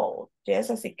small. Yes,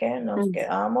 así que nos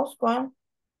quedamos con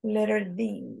letter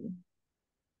D.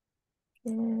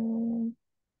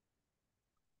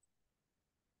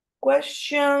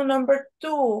 Question number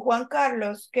 2. Juan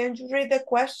Carlos, can you read the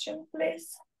question,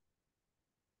 please?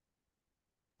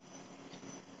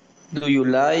 Do you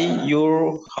like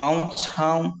your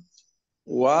hometown?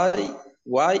 Why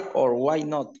or why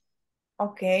not?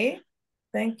 Okay,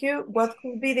 thank you. What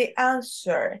could be the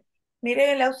answer?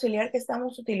 Mire el auxiliar que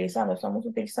estamos utilizando. Estamos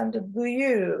utilizando do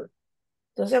you.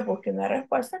 Entonces, busque una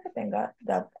respuesta que tenga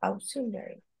that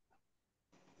auxiliary.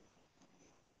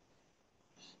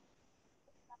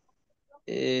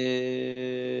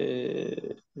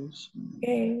 Okay,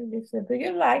 dice, do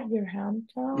you like your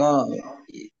hometown? No.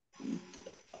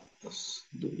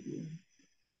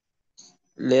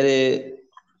 Let it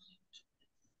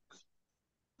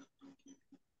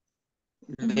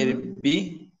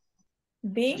be.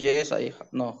 B? Yes, I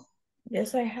have. No.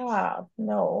 Yes, I have.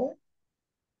 No.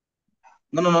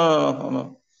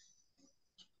 No.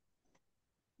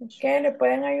 Okay, le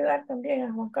pueden ayudar también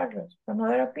a Juan Carlos.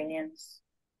 Another opinions?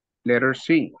 Letter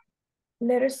C.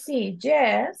 Letter C,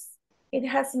 yes. It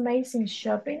has amazing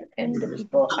shopping and the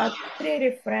people are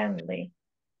pretty friendly.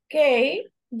 Okay,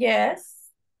 yes.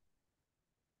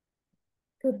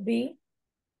 Could be.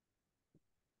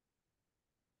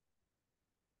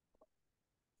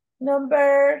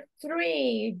 Number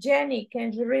 3, Jenny,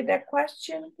 can you read that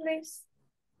question, please?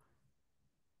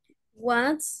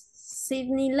 What's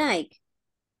Sydney like?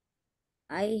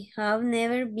 I have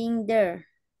never been there.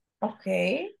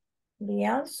 Okay, the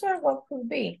answer, what could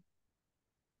be?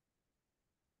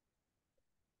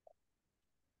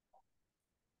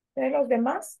 ¿De los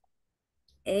demás?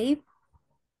 A.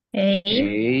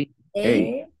 A.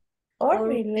 Oh,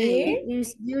 really?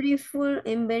 It's beautiful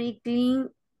and very clean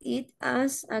It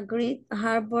has a great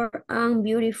harbor and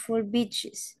beautiful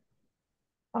beaches.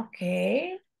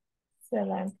 Okay.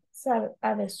 Excellent. So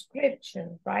a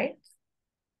description, right?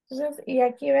 Entonces, y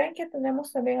aquí ven que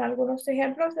tenemos también algunos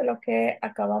ejemplos de lo que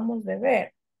acabamos de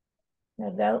ver,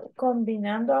 ¿verdad?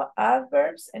 Combinando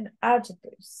adverbs and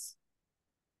adjectives.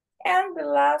 And the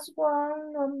last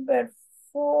one, number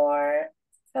 4.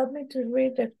 Help me to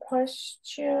read the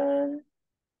question.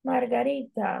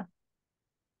 Margarita.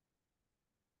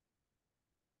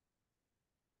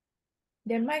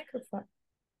 The microphone.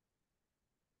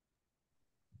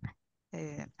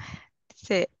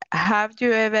 Say, have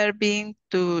you ever been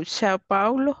to Sao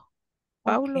Paulo?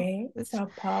 Okay, Sao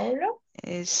Paulo.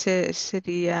 Ese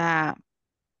sería,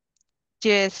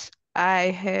 yes,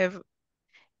 I have.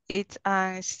 It's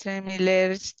an extremely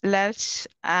large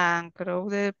and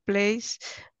crowded place,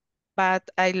 but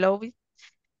I love it.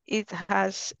 It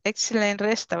has excellent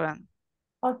restaurant.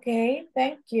 Okay,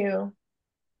 thank you.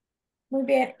 Muy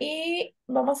bien, y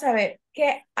vamos a ver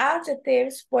qué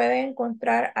adjectives puede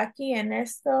encontrar aquí en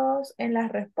las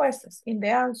respuestas, in the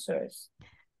answers.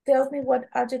 Tell me what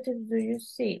adjectives do you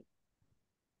see?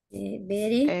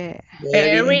 Very, Very,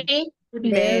 Extremely,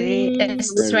 Main,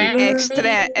 excellent, A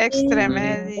ver,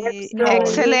 amazing,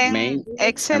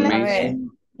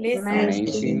 listen,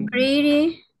 amazing,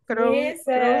 pretty,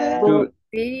 listen.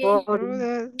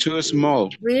 crowded, too small,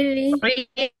 really,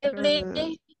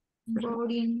 crowded.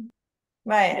 Boring.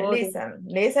 Vaya,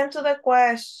 listen to the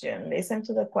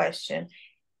question.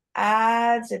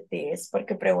 Adjectives,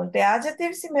 porque pregunté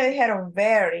adjectives y me dijeron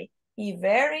very, y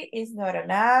very is not an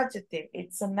adjective,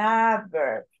 it's an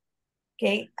adverb.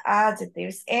 Okay,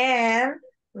 adjectives, and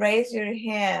raise your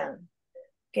hand.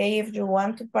 Okay, if you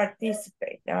want to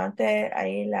participate. Levante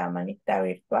ahí la manita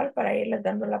virtual para irles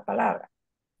dando la palabra.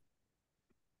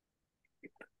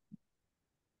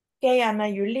 Okay, Ana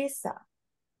Yulisa.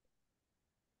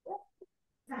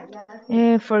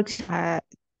 For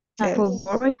example,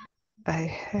 boring. I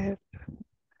have.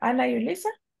 Ana Yulisa.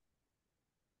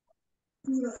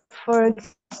 For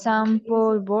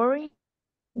example, boring.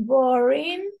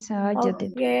 Boring.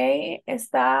 Adjective. Ok,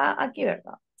 está aquí,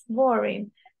 ¿verdad?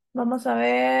 Boring. Vamos a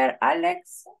ver,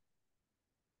 Alex.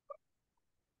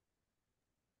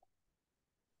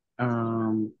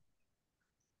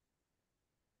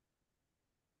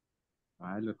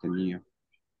 Lo tenía.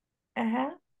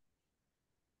 Ajá.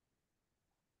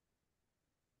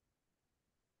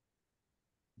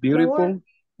 Beautiful.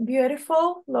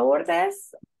 Beautiful. Lower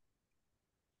this.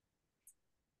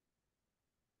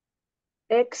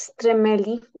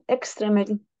 Extremely.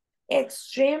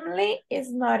 Extremely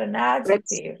is not an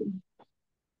adjective.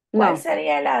 No. ¿Cuál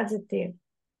sería el adjective?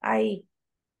 Ahí.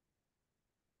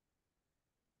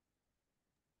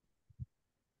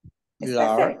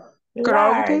 large,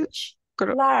 Large.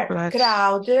 Large.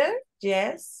 Crowded,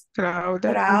 yes.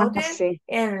 Crowded. Crowded Sí.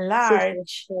 and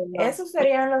large. Esos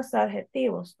serían los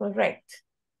adjetivos, correcto.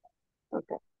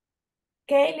 Okay.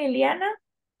 Ok, Liliana.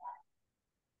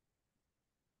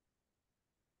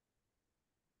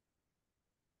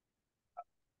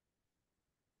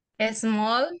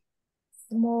 Small.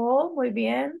 Small, muy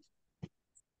bien.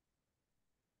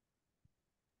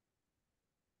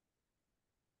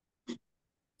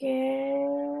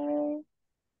 Okay.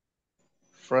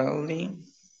 friendly,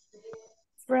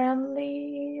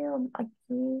 Friendly.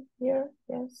 Aquí, here,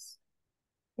 yes.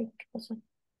 Ay, ¿qué pasó?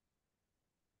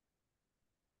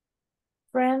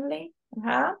 Friendly.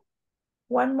 Ajá.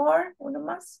 One more, uno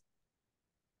más.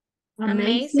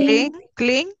 Amazing.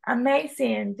 Clean.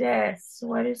 Amazing, yes.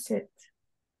 What is it?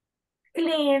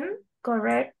 Clean,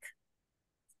 correct.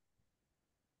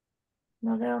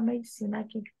 No veo amazing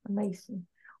aquí. Amazing.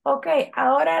 Ok,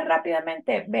 ahora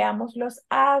rápidamente veamos los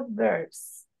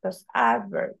adverbs. Los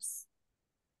adverbs.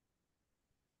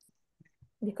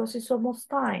 Because it's almost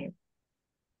time.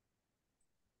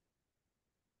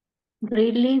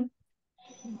 Really.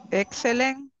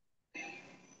 Excellent.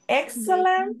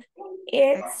 Excellent,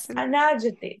 it's Excellent. an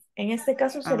adjective. En este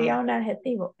caso sería un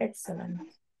adjetivo. Excellent.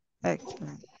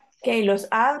 Excellent. Ok, los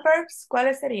adverbs,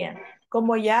 ¿cuáles serían?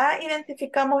 Como ya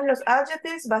identificamos los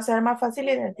adjectives, va a ser más fácil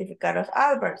identificar los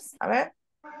adverbs. A ver.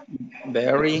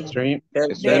 very, Extreme.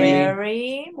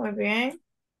 Very, muy bien.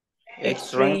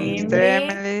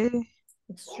 extremely,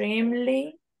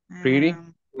 Extremely. Pretty.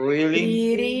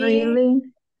 really,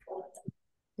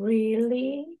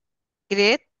 Really.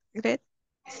 Great.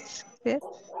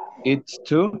 It's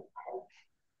too.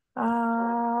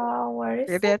 Where is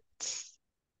it?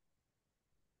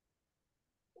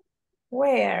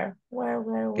 Great.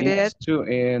 Where? It's too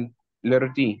and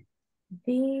letter D.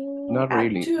 Not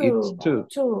really. It's too.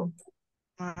 Two.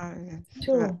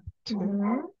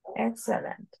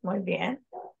 Excellent. Muy bien.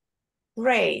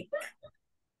 Great.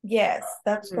 Yes,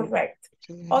 that's correct.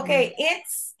 Okay,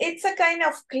 it's a kind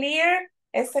of clear.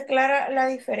 ¿Está clara la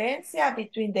diferencia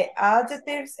between the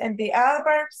adjectives and the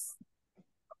adverbs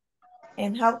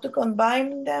and how to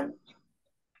combine them?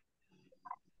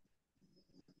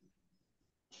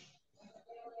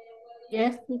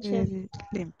 Yes, teacher.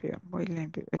 Limpio, muy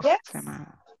limpio. Yes.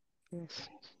 Extremado. Yes.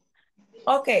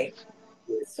 Okay,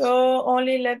 so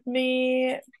only let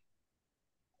me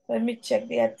check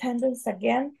the attendance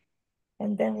again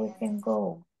and then we can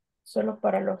go. Solo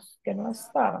para los que no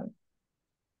estaban.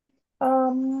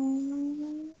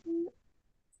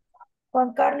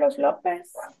 Juan Carlos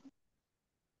López.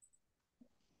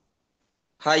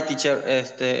 Hi, teacher.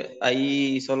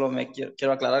 Ahí solo me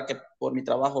quiero aclarar que por mi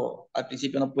trabajo al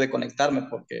principio no pude conectarme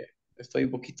porque estoy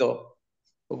un poquito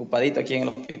ocupadito aquí en el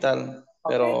hospital,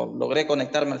 pero logré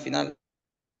conectarme al final.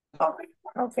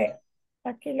 Okay.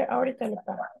 Aquí ahorita le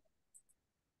pago.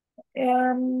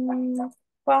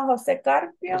 Juan José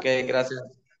Carpio. Ok, gracias.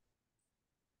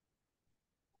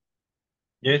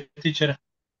 Yes, teacher.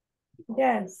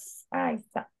 Yes, ahí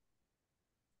está.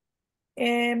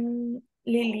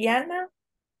 Liliana.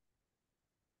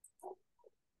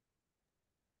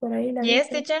 Por ahí la Yes,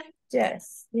 dice. teacher.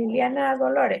 Yes, Liliana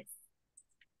Dolores.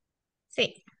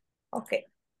 Sí. Ok.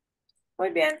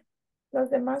 Muy bien. Los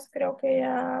demás creo que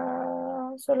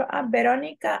ya solo.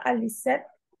 Verónica Alicet.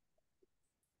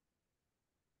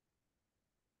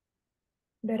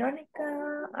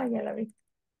 Verónica. Ya la vi.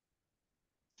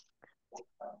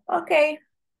 Okay.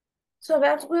 So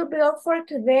that will be all for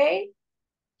today.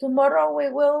 Tomorrow we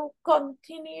will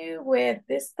continue with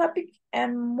this topic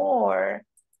and more.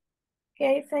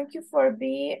 Okay, thank you for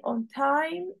being on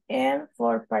time and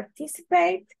for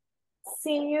participate.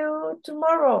 See you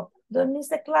tomorrow. Don't miss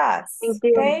the class.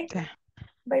 Okay?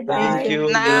 Bye-bye. Thank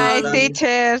you. Nice,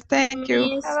 teacher. Thank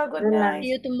you. Have a good night. See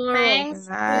you tomorrow. Thanks.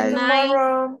 See you Nice.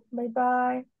 tomorrow.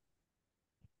 Bye-bye.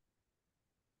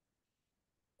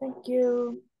 Thank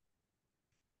you.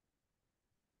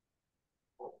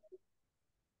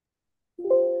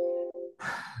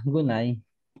 Good night.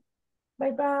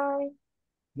 Bye-bye.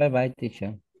 Bye bye,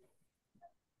 teacher.